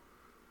lifestyle,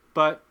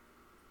 but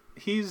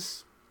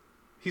he's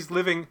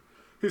living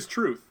his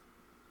truth,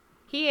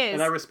 He is.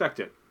 and I respect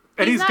it.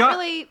 And he's he's not got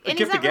really, a and he's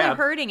gift not of really gab.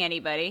 hurting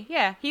anybody.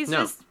 Yeah, he's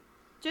No.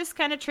 just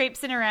kind of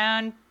traipsing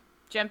around,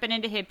 jumping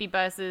into hippie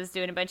buses,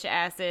 doing a bunch of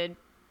acid.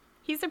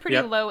 He's a pretty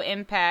Yep. low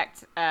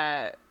impact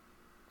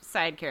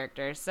side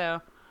character,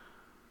 so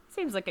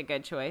seems like a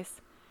good choice.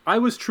 I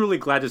was truly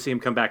glad to see him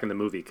come back in the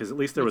movie because at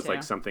least there Me was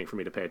too. something for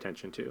me to pay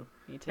attention to.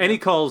 Me too. And he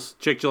calls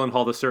Jake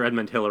Gyllenhaal the Sir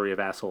Edmund Hillary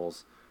of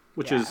assholes,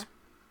 which Yeah. is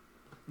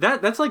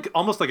that's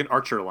almost like an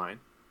Archer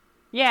line.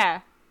 Yeah.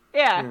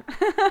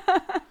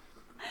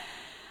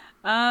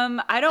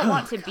 I don't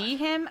want to be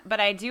him, but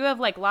I do have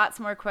lots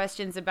more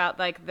questions about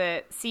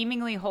the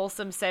seemingly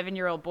wholesome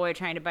 7-year-old boy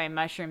trying to buy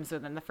mushrooms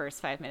within the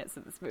first 5 minutes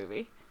of this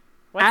movie.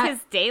 What's his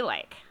day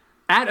like?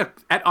 At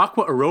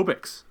Aqua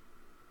Aerobics.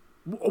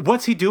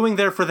 What's he doing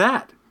there for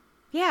that?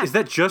 Yeah. Is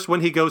that just when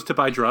he goes to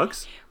buy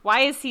drugs? Why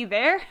is he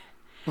there?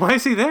 Why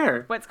is he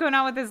there? What's going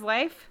on with his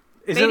life?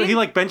 Is They he didn't-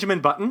 like Benjamin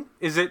Button?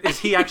 Is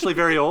he actually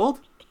very old?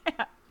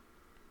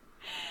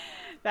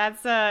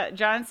 That's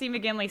John C.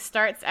 McGinley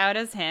starts out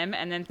as him,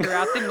 and then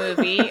throughout the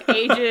movie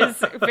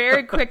ages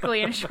very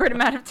quickly in a short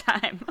amount of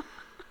time.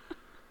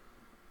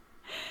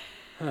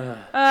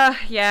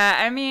 Yeah,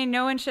 I mean,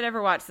 no one should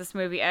ever watch this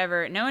movie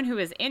ever. No one who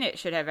was in it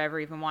should have ever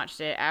even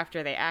watched it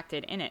after they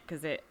acted in it,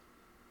 because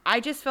I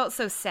just felt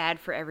so sad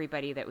for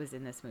everybody that was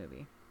in this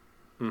movie.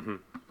 Mm-hmm.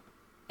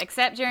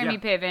 Except Jeremy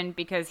Yeah. Piven,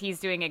 because he's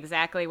doing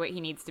exactly what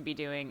he needs to be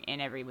doing in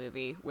every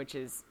movie, which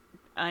is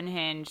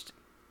unhinged,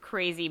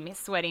 crazy,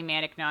 sweaty,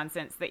 manic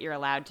nonsense that you're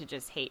allowed to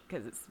just hate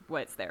because it's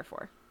what it's there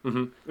for.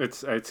 Mm-hmm.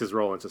 It's his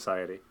role in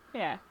society.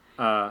 Yeah.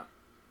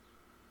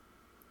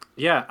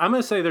 Yeah, I'm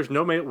gonna say there's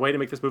no way to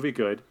make this movie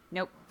good.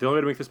 Nope. The only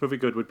way to make this movie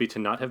good would be to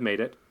not have made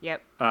it.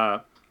 Yep.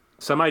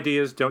 Some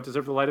ideas don't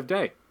deserve the light of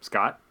day.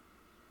 Scott.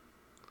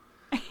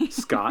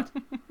 Scott.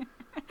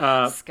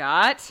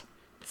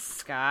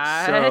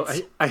 Scott. So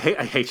I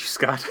hate you,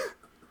 Scott.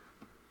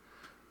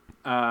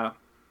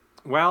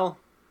 Well,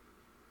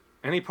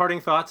 any parting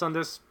thoughts on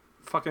this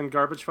fucking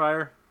garbage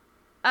fire?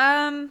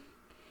 I'm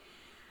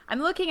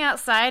I'm looking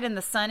outside and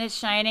the sun is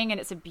shining and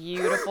it's a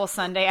beautiful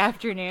Sunday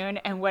afternoon.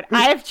 And what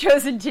I've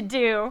chosen to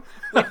do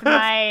with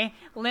my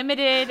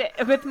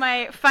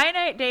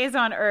finite days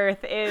on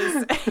Earth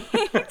is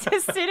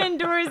to sit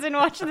indoors and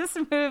watch this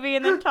movie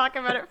and then talk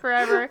about it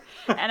forever.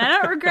 And I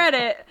don't regret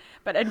it,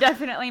 but I'm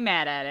definitely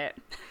mad at it.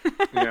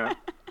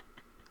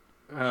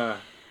 Yeah.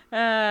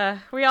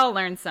 We all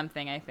learned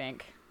something, I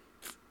think.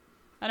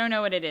 I don't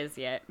know what it is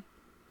yet.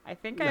 I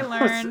think I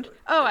learned...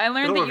 Oh, I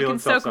learned that you can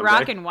soak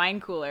rock in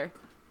wine cooler.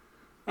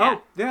 Yeah.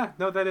 Oh, yeah.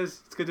 No, it's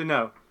good to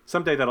know.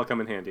 Someday that'll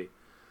come in handy.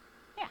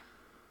 Yeah.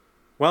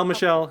 Well,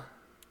 Michelle,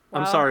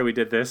 I'm sorry we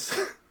did this.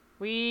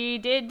 We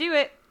did do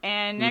it.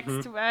 And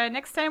next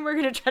time we're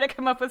going to try to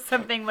come up with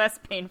something less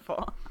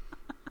painful.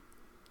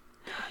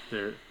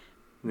 There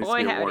needs to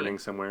be a warning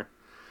somewhere.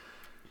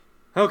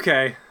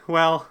 Okay,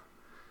 well,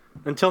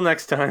 until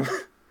next time,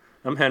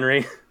 I'm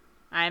Henry.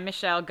 I'm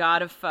Michelle,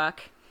 god of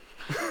fuck.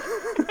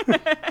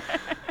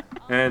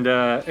 And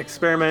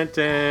experiment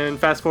and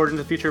fast forward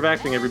into the future of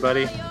acting,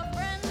 everybody.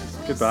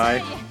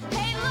 Goodbye.